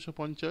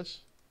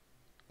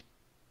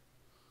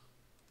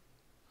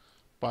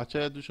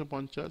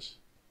 5,250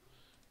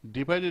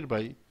 ডিভাইডেড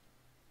বাই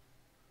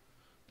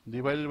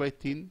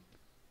 3,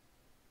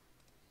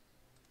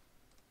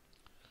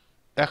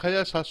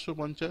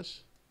 1,750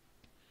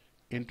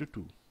 ইন্টু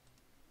 2,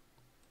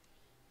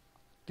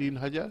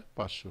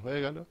 3,500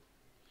 হয়ে গেল।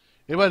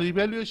 এবার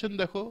রিভ্যালুয়েশন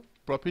দেখো,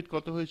 প্রফিট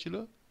কত হয়েছিল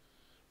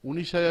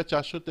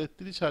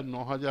 19,433 আর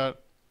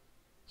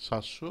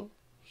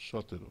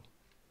 9,717,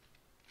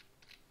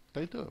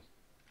 তাই তো,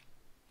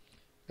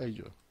 এই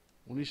যে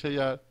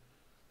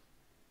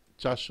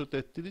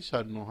 19,433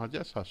 আর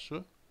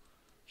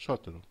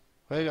 9,717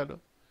 হয়ে গেল।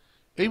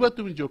 এইবার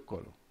তুমি যোগ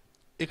করো,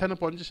 এখানে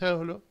 50,000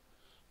 হলো,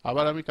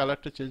 আবার আমি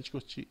কালারটা চেঞ্জ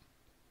করছি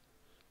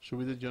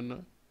সুবিধার জন্য,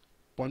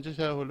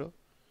 50,000 হলো,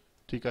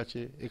 ঠিক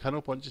আছে,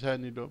 এখানেও 50,000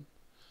 নিল,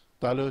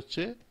 তাহলে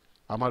হচ্ছে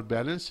আমার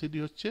ব্যালেন্স সিডি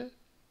হচ্ছে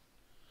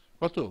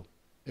কত,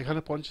 এখানে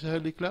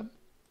 50,000 লিখলাম,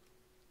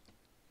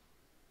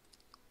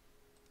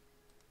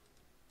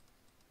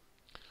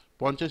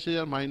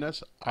 50,000 মাইনাস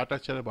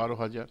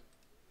 8,412,000,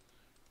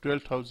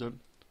 12,000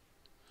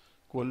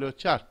 করলে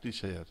হচ্ছে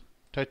 38,000,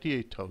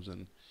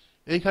 38,000।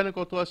 এইখানে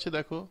কত আসছে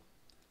দেখো,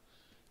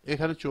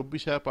 এখানে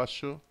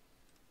 24,500,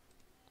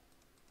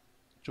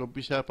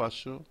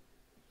 24,500,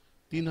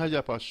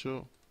 3,500,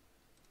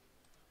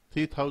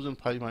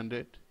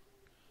 3,500,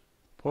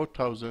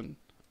 4,000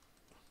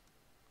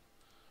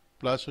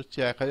 প্লাস হচ্ছে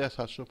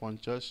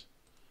 1,750,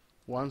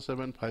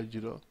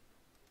 1,750,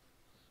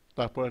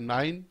 তারপরে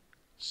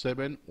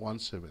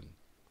 9,717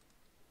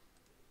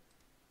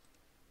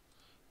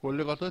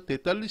 করলে কত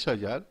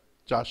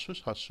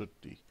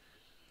 43,467,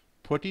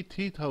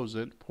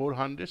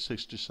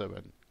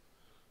 43,467,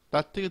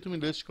 তার থেকে তুমি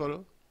লেস করো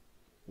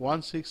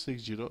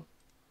 1,660,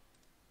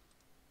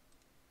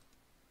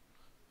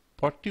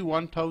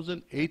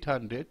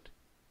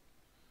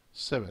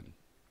 41,807,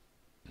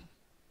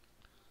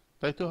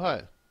 তাই তো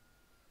হয়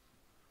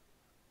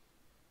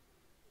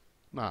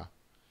না,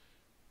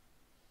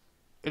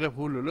 এটা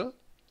ভুল হলো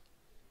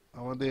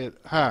আমাদের,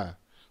 হ্যাঁ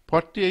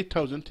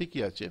 48,000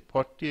 ঠিকই আছে,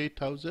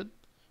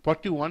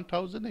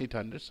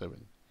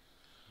 41,807,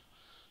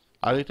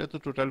 আর এটা তো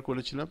টোটাল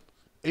করেছিলাম।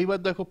 এইবার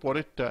দেখো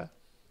পরেরটা,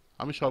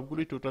 আমি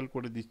সবগুলি টোটাল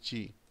করে দিচ্ছি,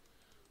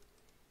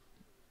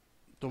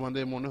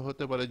 তোমাদের মনে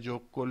হতে পারে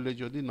যোগ করলে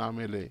যদি না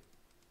মেলে,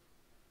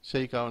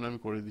 সেই কারণে আমি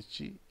করে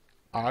দিচ্ছি।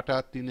 8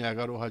 আর 3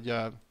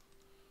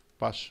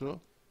 11,500,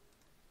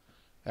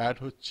 অ্যাড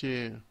হচ্ছে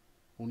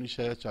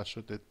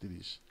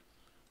 19,433,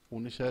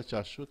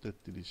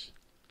 19,433,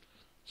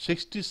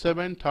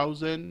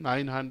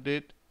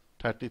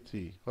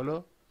 67,933 হলো,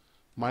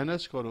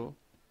 মাইনাস করো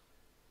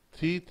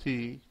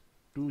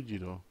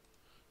 3,320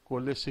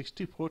 করলে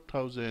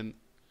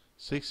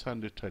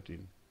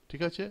 64,613,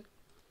 ঠিক আছে,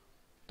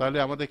 তাহলে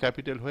আমাদের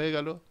ক্যাপিটাল হয়ে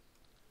গেল।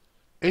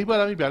 এইবার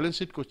আমি ব্যালেন্স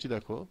শিট করছি,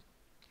 দেখো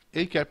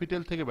এই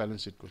ক্যাপিটাল থেকে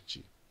ব্যালেন্স শিট করছি,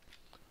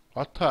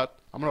 অর্থাৎ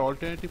আমরা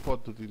অল্টারনেটিভ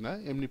পদ্ধতি না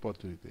এমনি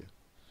পদ্ধতিতে।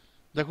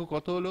 দেখো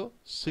কত হলো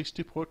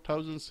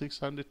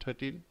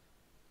 64,613,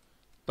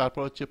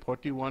 তারপর হচ্ছে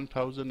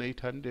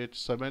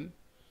 41,807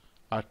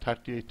 আর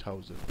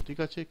 38,000। ঠিক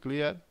আছে,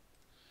 ক্লিয়ার।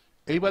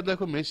 এইবার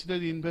দেখো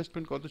মেশিনারি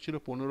ইনভেস্টমেন্ট কত ছিল,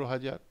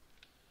 15,000,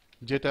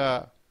 যেটা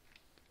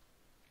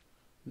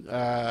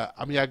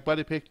আমি একবার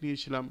এফেক্ট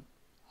নিয়েছিলাম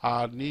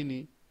আর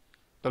নিইনি,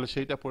 তাহলে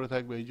সেইটা পড়ে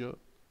থাকবে। এই যে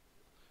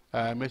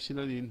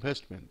মেশিনারি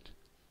ইনভেস্টমেন্ট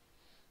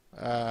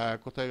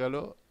কোথায় গেল,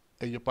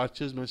 এই যে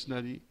পারচেজ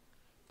মেশিনারি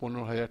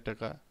 15,000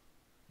 টাকা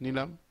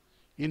নিলাম।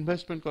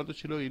 ইনভেস্টমেন্ট কত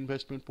ছিল,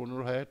 ইনভেস্টমেন্ট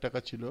 15,000 টাকা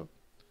ছিল।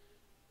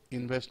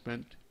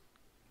 ইনভেস্টমেন্ট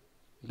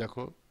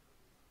দেখো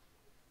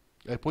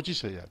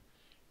 25,000,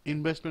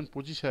 ইনভেস্টমেন্ট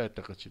 25,000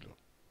 টাকা ছিল,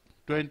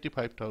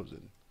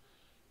 25,000।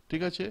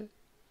 ঠিক আছে,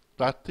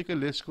 তার থেকে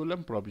লেস করলাম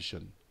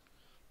প্রভিশন।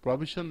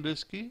 প্রভিশন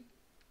লেস কি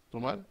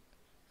তোমার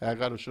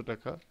 1100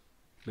 টাকা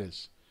লেস।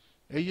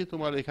 এই যে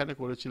তোমার এখানে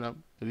করেছিলাম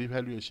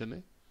রিভ্যালুয়েশনে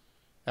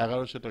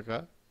 1100 টাকা,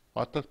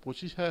 অর্থাৎ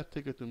 25,000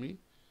 থেকে তুমি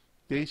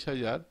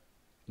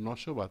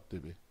 23,900 বাদ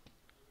দেবে।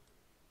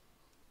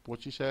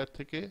 25,000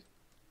 থেকে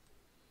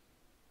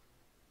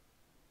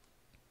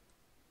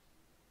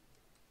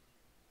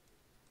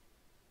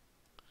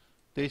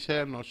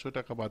 23,900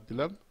 টাকা বাদ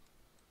দিলাম,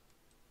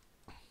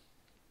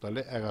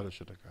 তাহলে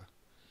 1100 টাকা।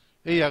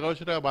 এই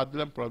 1100 টাকা বাদ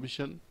দিলাম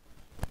প্রভিশন,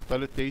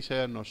 তাহলে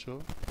 23,900।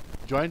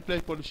 জয়েন্ট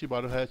লাইফ পলিসি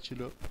 12,000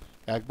 ছিল,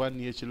 একবার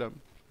নিয়েছিলাম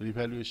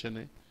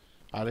রিভ্যালুয়েশনে,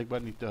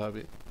 আরেকবার নিতে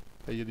হবে।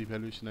 এই যে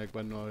রিভ্যালুয়েশনে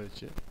একবার নেওয়া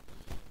হয়েছে,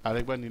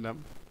 আরেকবার নিলাম।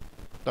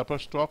 তারপর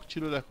স্টক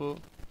ছিল, দেখো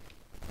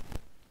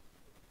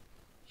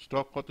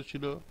স্টক কত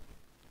ছিল,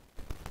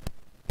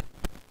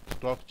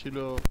 স্টক ছিল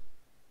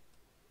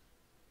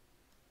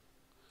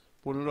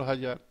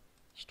 15,000,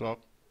 স্টক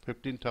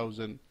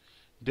 15,000।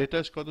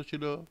 ডেটাস কত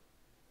ছিল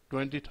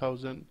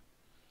 20,000,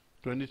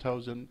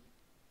 20,000,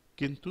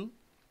 কিন্তু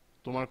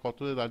তোমার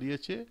কততে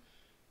দাঁড়িয়েছে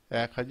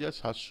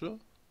 1,700।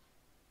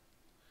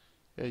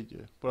 এই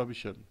যে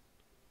provision,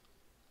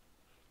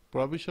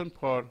 provision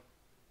for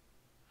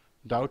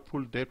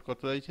doubtful date কত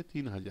দাঁড়িয়েছে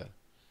 3,000,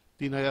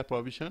 3,000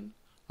 প্রভিশন।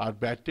 আর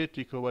ব্যাড ডেট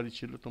রিকভারি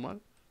ছিল তোমার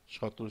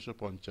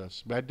 1,750।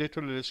 ব্যাড ডেট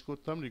হলে লেস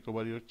করতাম,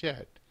 রিকভারি হচ্ছে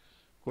অ্যাড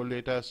করলে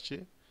এটা আসছে।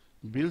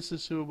 বিলস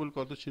রিসিভেবল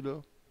কত ছিল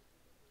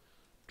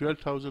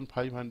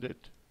 12,500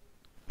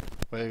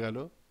 হয়ে গেল।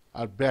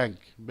 আর ব্যাংক,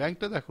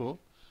 ব্যাংকটা দেখো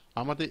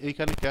আমাদের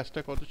এইখানে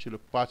ক্যাশটা কত ছিল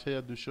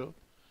 5,200,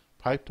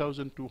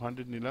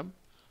 5,200 নিলাম।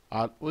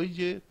 আর ওই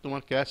যে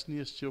তোমার ক্যাশ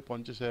নিয়ে এসছে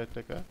 50,000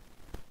 টাকা,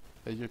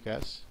 এই যে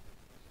ক্যাশ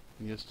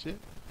নিয়ে এসছে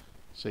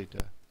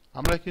সেইটা,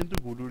 আমরা কিন্তু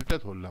গুডউইলটা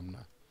ধরলাম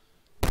না।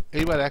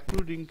 এইবার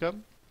অ্যাক্রুড ইনকাম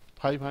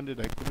 500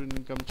 অ্যাক্রুড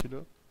ইনকাম ছিল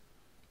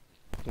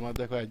তোমার,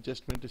 দেখো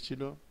অ্যাডজাস্টমেন্টে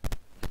ছিল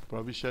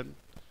প্রভিশন,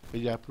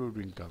 এই যে অ্যাপ্রুভড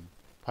ইনকাম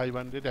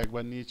 500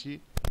 একবার নিয়েছি,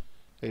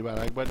 এইবার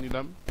একবার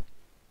নিলাম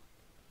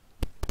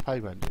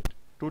 500,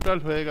 টোটাল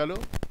হয়ে গেল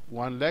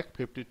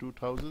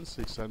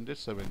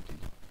 1,52,670।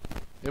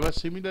 এবার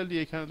সিমিলারলি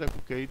এখানে দেখো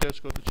ক্রেডিটার্স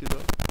কত ছিল,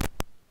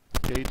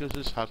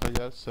 ক্রেডিটার্সের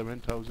 7,000,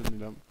 7,000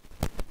 নিলাম।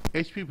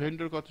 এইচপি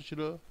ভেন্ডর কত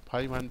ছিল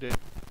 500,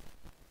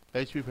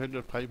 এইচপি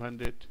ভেন্ডর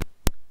 500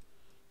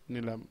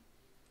 নিলাম।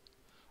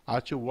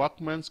 আছে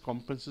ওয়ার্কম্যানস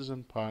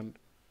কম্পেনসেশন ফান্ড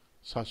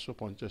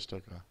 750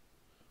 টাকা,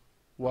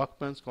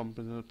 ওয়ার্কম্যানস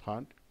কম্পেনসেশন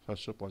ফান্ড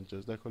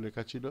 750, দেখো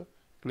লেখা ছিল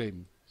ক্লেম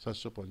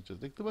 750,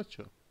 দেখতে পাচ্ছ।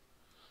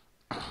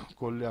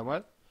 করলে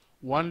আমার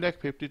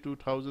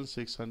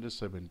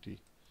 1,52,670,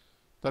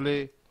 তাহলে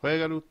হয়ে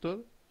গেল উত্তর।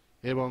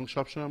 এবং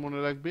সবসময় মনে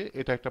রাখবে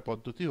এটা একটা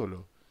পদ্ধতি হলো।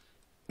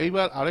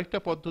 এইবার আরেকটা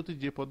পদ্ধতি,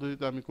 যে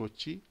পদ্ধতিতে আমি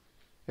করছি,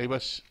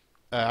 এইবার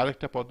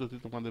আরেকটা পদ্ধতি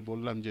তোমাদের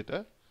বললাম যেটা,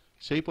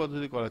 সেই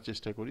পদ্ধতি করার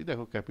চেষ্টা করি।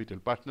 দেখো capital,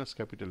 partners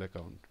capital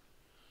account,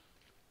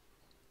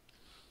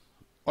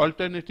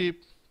 alternative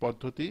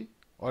পদ্ধতি।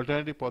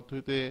 অল্টারনেটিভ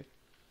পদ্ধতিতে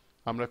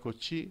আমরা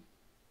করছি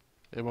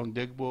এবং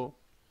দেখব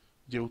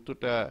যে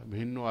উত্তরটা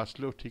ভিন্ন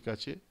আসলেও ঠিক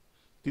আছে।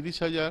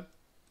 30,000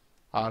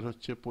 আর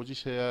হচ্ছে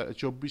 25,000,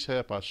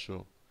 24,500,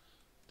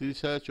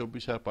 30,000,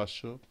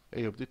 24,500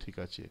 এই অবধি ঠিক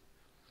আছে।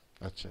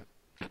 আচ্ছা,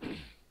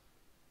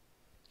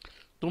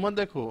 তোমার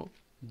দেখো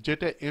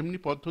যেটা এমনি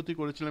পদ্ধতি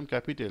করেছিলাম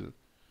ক্যাপিটাল,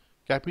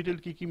 ক্যাপিটাল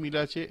কি কি মিল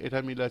আছে, এটা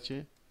মিল আছে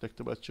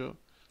দেখতে পাচ্ছ,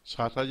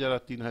 7,000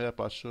 আর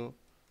 3,500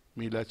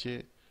 মিল আছে,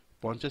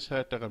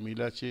 50,000 টাকা মিল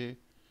আছে।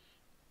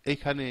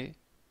 এইখানে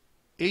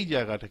এই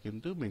জায়গাটা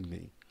কিন্তু মিল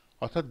নেই,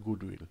 অর্থাৎ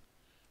গুডউইল,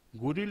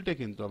 গুডউইলটা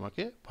কিন্তু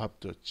আমাকে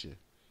ভাবতে হচ্ছে।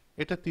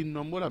 এটা 3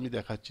 নম্বর আমি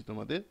দেখাচ্ছি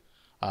তোমাদের।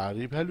 আর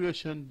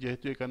রিভ্যালুয়েশন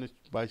যেহেতু এখানে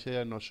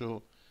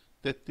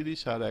 22,933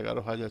 আর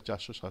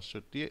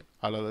 11,467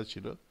 আলাদা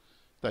ছিল,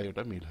 তাই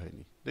ওটা মিল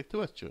হয়নি, দেখতে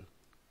পাচ্ছ,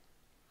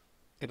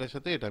 এটার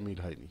সাথে এটা মিল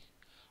হয়নি।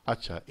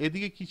 আচ্ছা,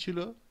 এদিকে কি ছিল,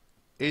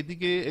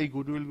 এইদিকে এই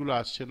গুডউইলগুলো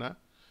আসছে না,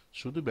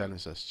 শুধু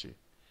ব্যালেন্স আসছে।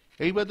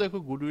 এইবার দেখো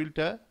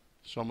গুডউইলটা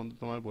সম্বন্ধে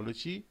তোমার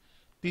বলেছি,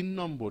 3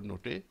 নম্বর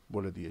নোটে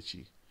বলে দিয়েছি।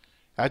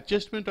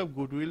 অ্যাডজাস্টমেন্ট অফ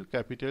গুডউইল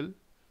ক্যাপিটাল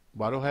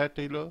 12,000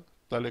 এলো,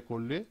 তাহলে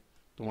করলে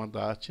তোমার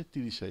দাঁড়াচ্ছে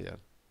 30,000,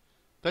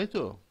 তাই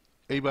তো।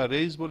 এইবার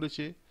রেইজ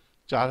বলেছে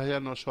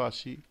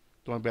 4,980,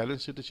 তোমার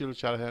ব্যালেন্স শিটে ছিল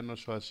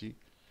 4,980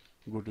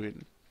 গুডউইল,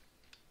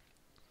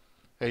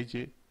 এই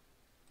যে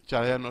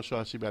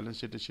 4,980 ব্যালেন্স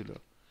শিটে ছিল,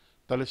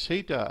 তাহলে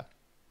সেইটা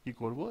কি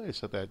করব, এর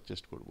সাথে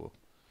অ্যাডজাস্ট করব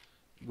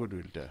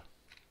গুডউইলটা।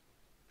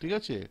 ঠিক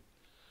আছে,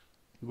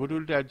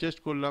 গুডউইলটা অ্যাডজাস্ট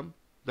করলাম।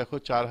 দেখো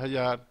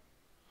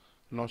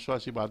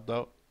 4,980 বাদ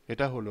দাও,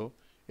 এটা হলো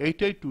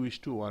এইটাই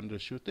 2:1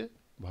 রেশিওতে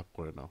ভাগ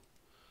করে নাও।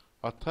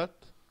 অর্থাৎ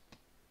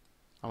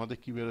আমাদের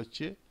কি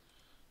বেরোচ্ছে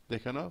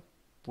দেখে নাও,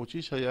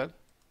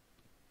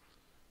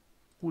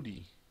 25,020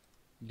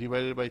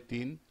 ডিভাইডেড বাই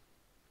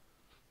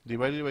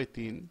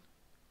 3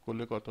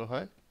 করলে কত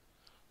হয়,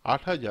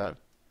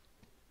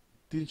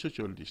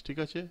 8,340। ঠিক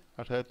আছে,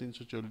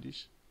 8,340।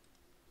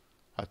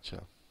 আচ্ছা,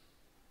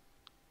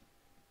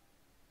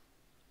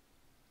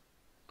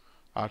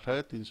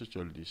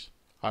 8,340,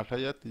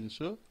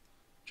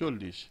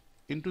 8,340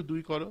 ইন্টু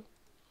 2 করো,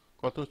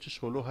 কত হচ্ছে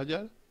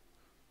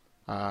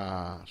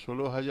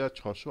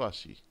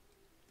 16,680।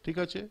 ঠিক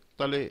আছে,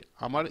 তাহলে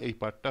আমার এই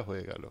পার্টটা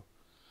হয়ে গেল।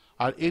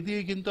 আর এ দিয়ে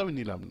কিন্তু আমি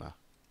নিলাম না,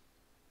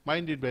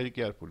 মাইন্ড ইট ভেরি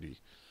কেয়ারফুলি।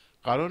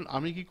 কারণ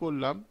আমি কি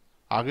করলাম,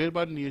 আগের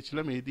বার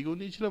নিয়েছিলাম এই দিকেও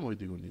নিয়েছিলাম ওই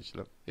দিকেও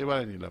নিয়েছিলাম,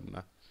 এবারে নিলাম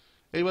না।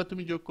 এইবার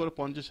তুমি যোগ করো,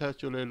 50,000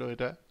 চলে এলো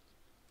এটা।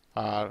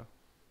 আর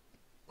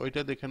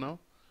ওইটা দেখে নাও,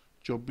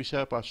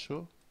 24,500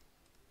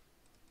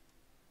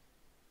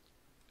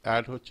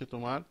 অ্যাড হচ্ছে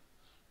তোমার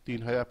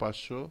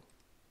 3,500,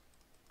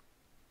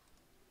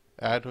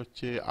 অ্যাড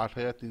হচ্ছে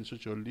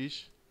 8,340,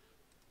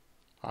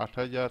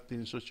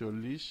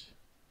 8,340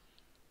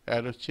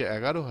 অ্যাড হচ্ছে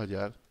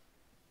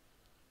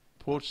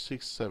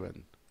 11,467,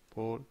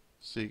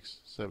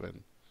 467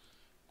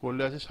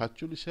 করলে আছে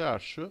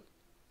 47,800,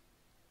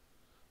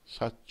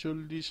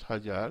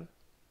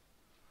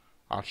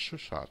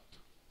 47,807।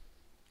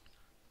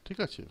 ঠিক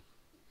আছে,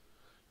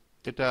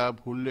 এটা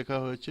ভুল লেখা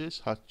হয়েছে,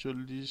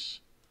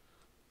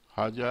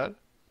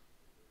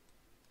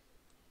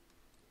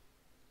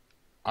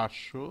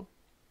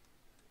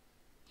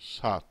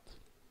 47,807।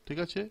 ঠিক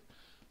আছে,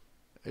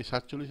 এই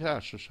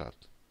 47,807।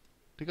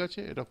 ঠিক আছে,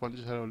 এটা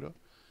 50,000 হলো।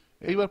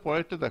 এইবার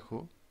পরেরটা দেখো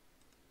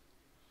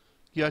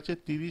কি আছে,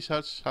 30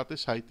 আর 7-এ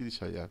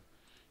 37,000,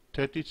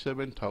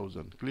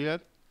 37,000 ক্লিয়ার।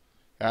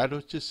 অ্যাড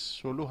হচ্ছে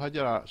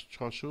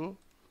 16,600,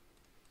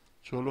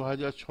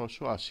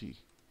 16,680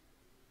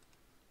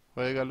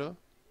 হয়ে গেল।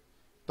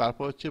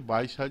 তারপর হচ্ছে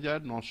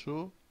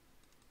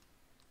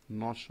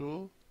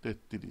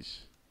 22,933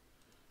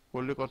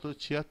 করলে কত,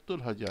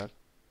 76,000,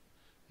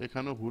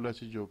 এখানেও ভুল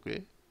আছে যোগে,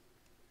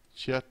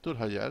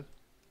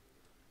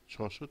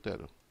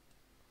 76,613।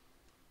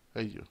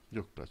 এই যে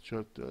যোগটা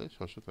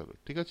 76,613।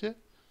 ঠিক আছে,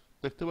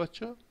 দেখতে পাচ্ছ,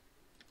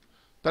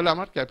 তাহলে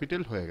আমার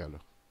ক্যাপিটাল হয়ে গেল।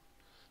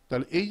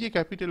 তাহলে এই যে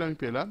ক্যাপিটাল আমি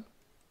পেলাম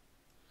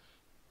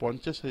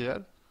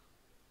 50,000,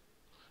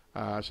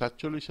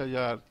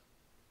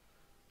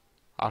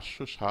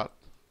 47,807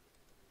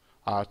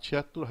 আর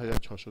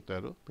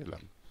 76,613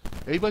 পেলাম।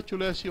 এইবার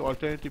চলে আসি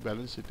অল্টারনেটিভ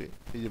ব্যালেন্স শিটে।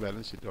 এই যে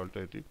ব্যালেন্স শিটে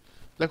অল্টারনেটিভ,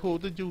 দেখো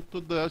ওদের যে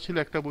উত্তর দেওয়া ছিল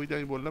একটা বইতে,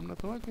 আমি বললাম না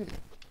তোমাকে,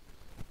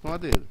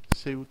 তোমাদের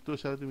সেই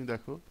উত্তর সাথে তুমি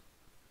দেখো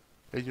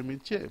এই যে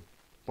মিলছে,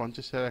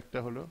 50,000 একটা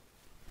হলো,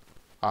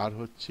 আর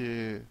হচ্ছে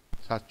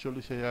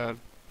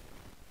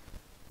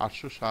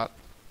 47,807,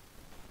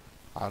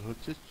 আর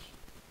হচ্ছে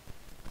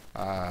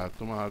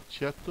তোমার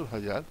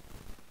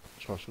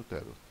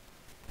 76,613,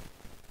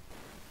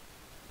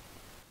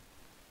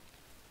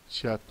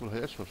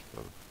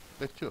 76,613।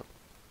 দেখছো,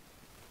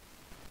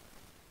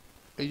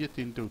 এই যে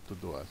তিনটে উত্তর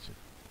দেওয়া আছে,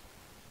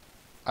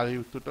 আর এই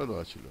উত্তরটাও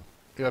দেওয়া ছিল।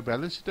 এবার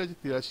ব্যালেন্স শিট আছে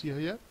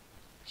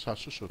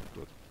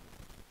 83,770।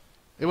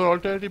 এবার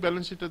অল্টারনেটিভ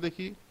ব্যালেন্স শিটটা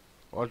দেখি,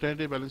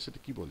 অল্টারনেটিভ ব্যালেন্স শিটে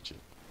কি বলছে।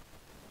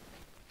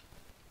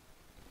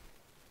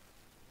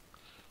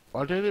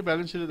 অল্টারনেটিভ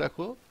ব্যালেন্স শিটে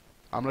দেখো,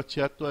 আমরা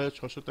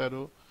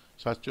 76,613,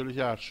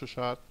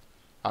 47,807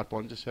 আর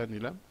 50,000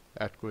 নিলাম,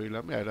 অ্যাড করে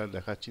নিলাম, অ্যাড আর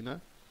দেখাচ্ছি না।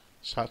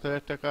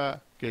 7,000 টাকা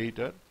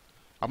ক্রেডিটার।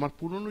 আমার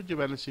পুরনো যে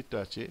ব্যালেন্স শিটটা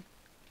আছে,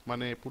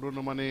 মানে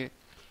পুরনো মানে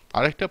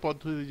আরেকটা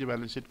পদ্ধতি যে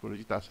ব্যালেন্স শিট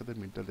করেছি তার সাথে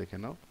মিলটা দেখে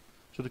নাও,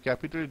 শুধু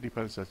ক্যাপিটালের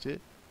ডিফারেন্স আছে,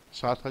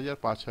 7,000,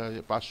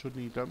 5,500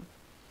 নিলাম।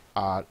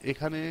 আর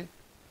এখানে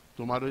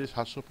তোমার ওই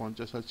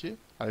 750 আছে,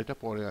 আর এটা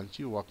পরে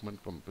আনছি ওয়ার্কম্যান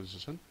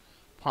কম্পেনসেশন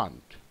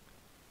ফান্ড।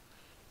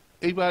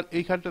 এইবার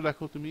এইখানটা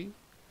দেখো তুমি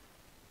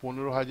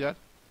 15,000,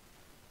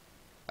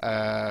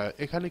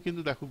 এখানে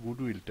কিন্তু দেখো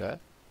গুডউইলটা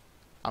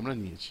আমরা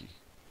নিয়েছি,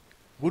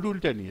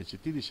 গুডউইলটা নিয়েছি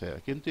 30,000,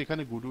 কিন্তু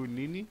এখানে গুডউইল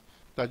নিইনি,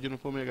 তার জন্য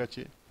কমে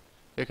গেছে।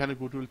 এখানে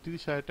গুডউইল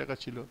 30,000 টাকা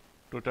ছিল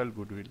টোটাল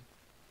গুডউইল,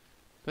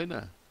 তাই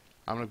না?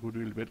 আমরা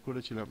গুডউইল বের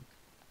করেছিলাম,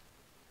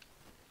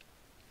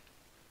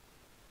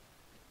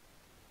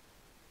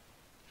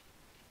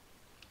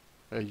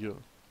 এই যে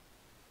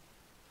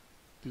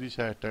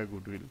 30,000 টাকা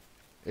গুডউইল,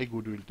 এই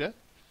গুডউইলটা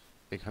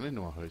এখানে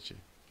নেওয়া হয়েছে।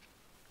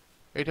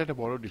 এটা একটা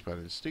বড়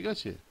ডিফারেন্স। ঠিক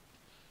আছে,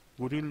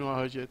 গুডউইল নেওয়া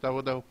হয়েছে।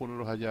 তারপর দেখো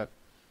 15,000,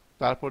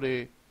 তারপরে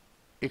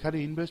এখানে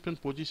ইনভেস্টমেন্ট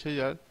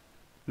 25,000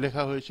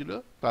 লেখা হয়েছিল,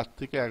 তার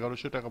থেকে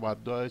 1,100 টাকা বাদ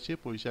দেওয়া হয়েছে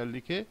পয়সা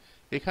লিখে,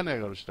 এখানে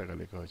 1,100 টাকা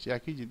লেখা হয়েছে,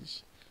 একই জিনিস।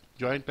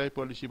 জয়েন্ট টাইপ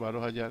পলিসি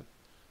 12,000,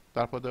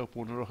 তারপর দেখো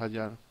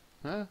 15,000,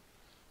 হ্যাঁ,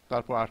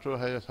 তারপর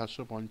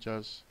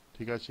 18,750,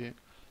 ঠিক আছে,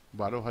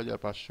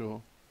 12,500,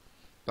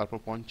 তারপর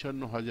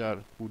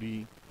 55,020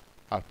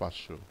 আর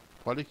 500।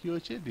 ফলে কি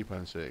হয়েছে,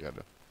 ডিফারেন্স হয়ে গেল।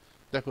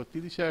 দেখো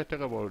 30,000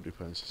 টাকা বড়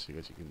ডিফারেন্স এসে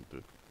গেছে কিন্তু।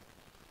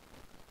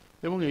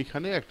 এবং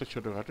এইখানে একটা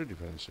ছোটোখাটো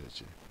ডিফারেন্স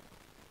রয়েছে।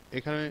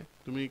 এখানে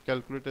তুমি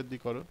ক্যালকুলেটর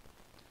দিয়ে করো,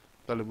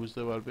 তাহলে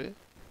বুঝতে পারবে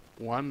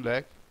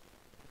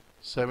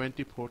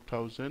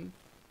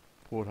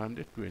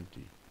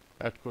 1,74,420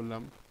 অ্যাড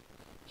করলাম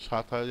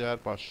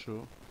 7,500,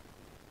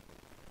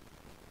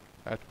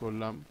 অ্যাড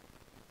করলাম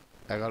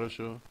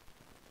 1100,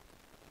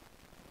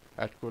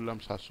 অ্যাড করলাম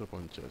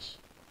 750,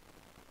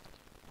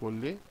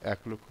 করলে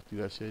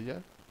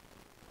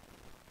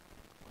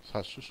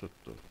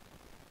 1,83,770।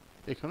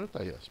 এখানেও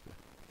তাই আসবে,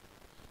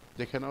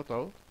 দেখে নাও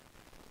তাও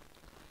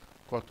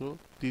কত,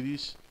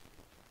 30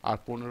 আর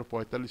 15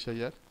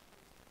 45,000,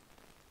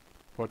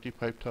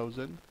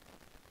 45,000,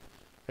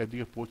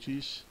 এদিকে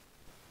 25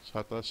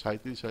 27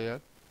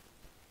 37,000,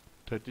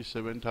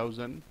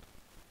 37,000,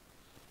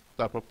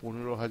 তারপর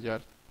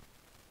 15,000,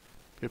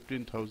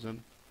 15,000,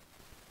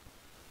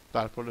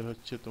 তারপরে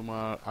হচ্ছে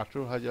তোমার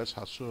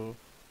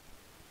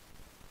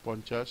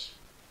 18,750,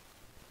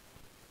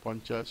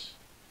 50,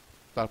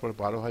 তারপর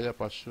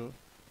 12,500,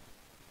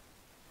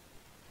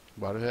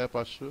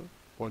 12,500,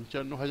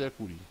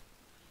 55,020,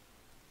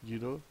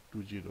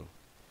 020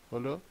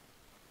 হলো,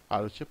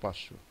 আর হচ্ছে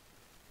 500,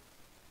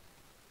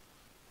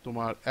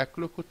 তোমার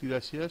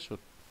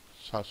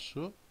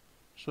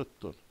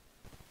 1,83,770,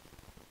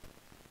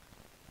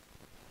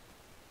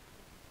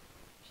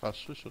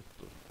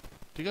 770,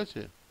 ঠিক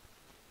আছে,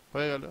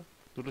 হয়ে গেল,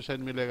 দুটো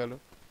সাইড মিলে গেল।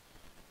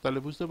 তাহলে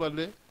বুঝতে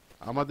পারলে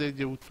আমাদের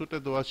যে উত্তরটা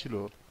দেওয়া ছিল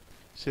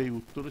সেই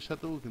উত্তরের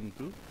সাথেও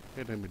কিন্তু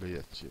এটা মিলে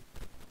যাচ্ছে।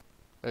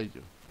 এই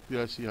যে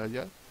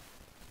 83,000,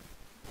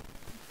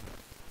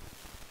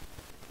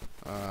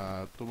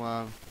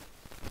 তোমার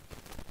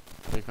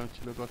এখানে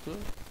ছিল কত,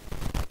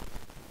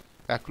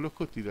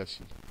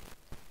 1,83,000,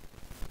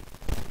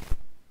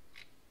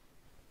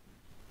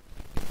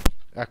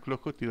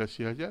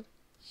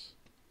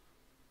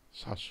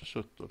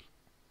 1,83,770,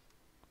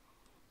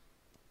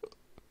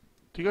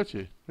 ঠিক আছে,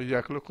 এই যে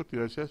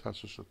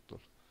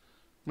 1,83,770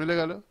 মিলে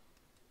গেল।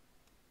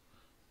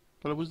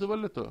 তাহলে বুঝতে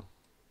পারলে তো?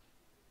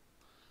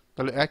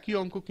 তাহলে একই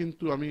অঙ্ক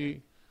কিন্তু আমি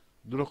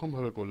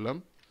দুরকমভাবে করলাম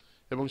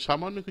এবং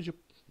সামান্য কিছু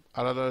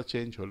আলাদা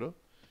চেঞ্জ হলো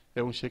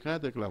এবং সেখানে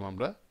দেখলাম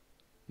আমরা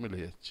মিলে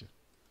যাচ্ছে,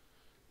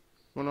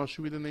 কোনো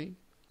অসুবিধা নেই।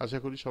 আশা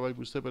করি সবাই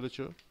বুঝতে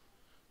পেরেছো।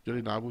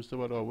 যদি না বুঝতে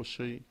পারো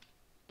অবশ্যই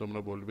তোমরা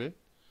বলবে,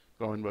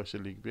 কমেন্ট বক্সে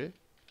লিখবে।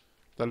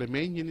 তাহলে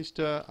মেইন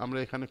জিনিসটা আমরা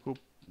এখানে খুব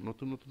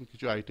নতুন নতুন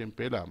কিছু আইটেম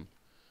পেলাম,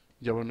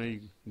 যেমন এই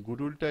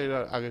গুডউইলটা এর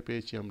আগে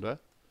পেয়েছি আমরা,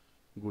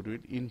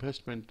 গুডউইল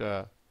ইনভেস্টমেন্টটা,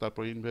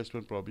 তারপর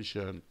ইনভেস্টমেন্ট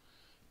প্রভিশন,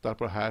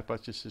 তারপর হায়ার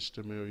পারচেস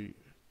সিস্টেমে ওই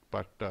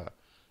পার্টটা,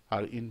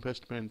 আর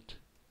investment,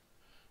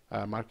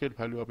 market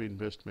value of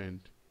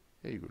investment,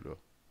 এইগুলো।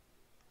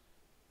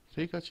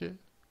 ঠিক আছে,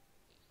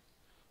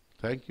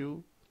 thank you,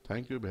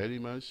 thank you very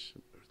much,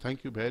 thank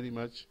you very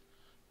much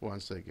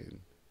once again.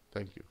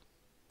 Thank you.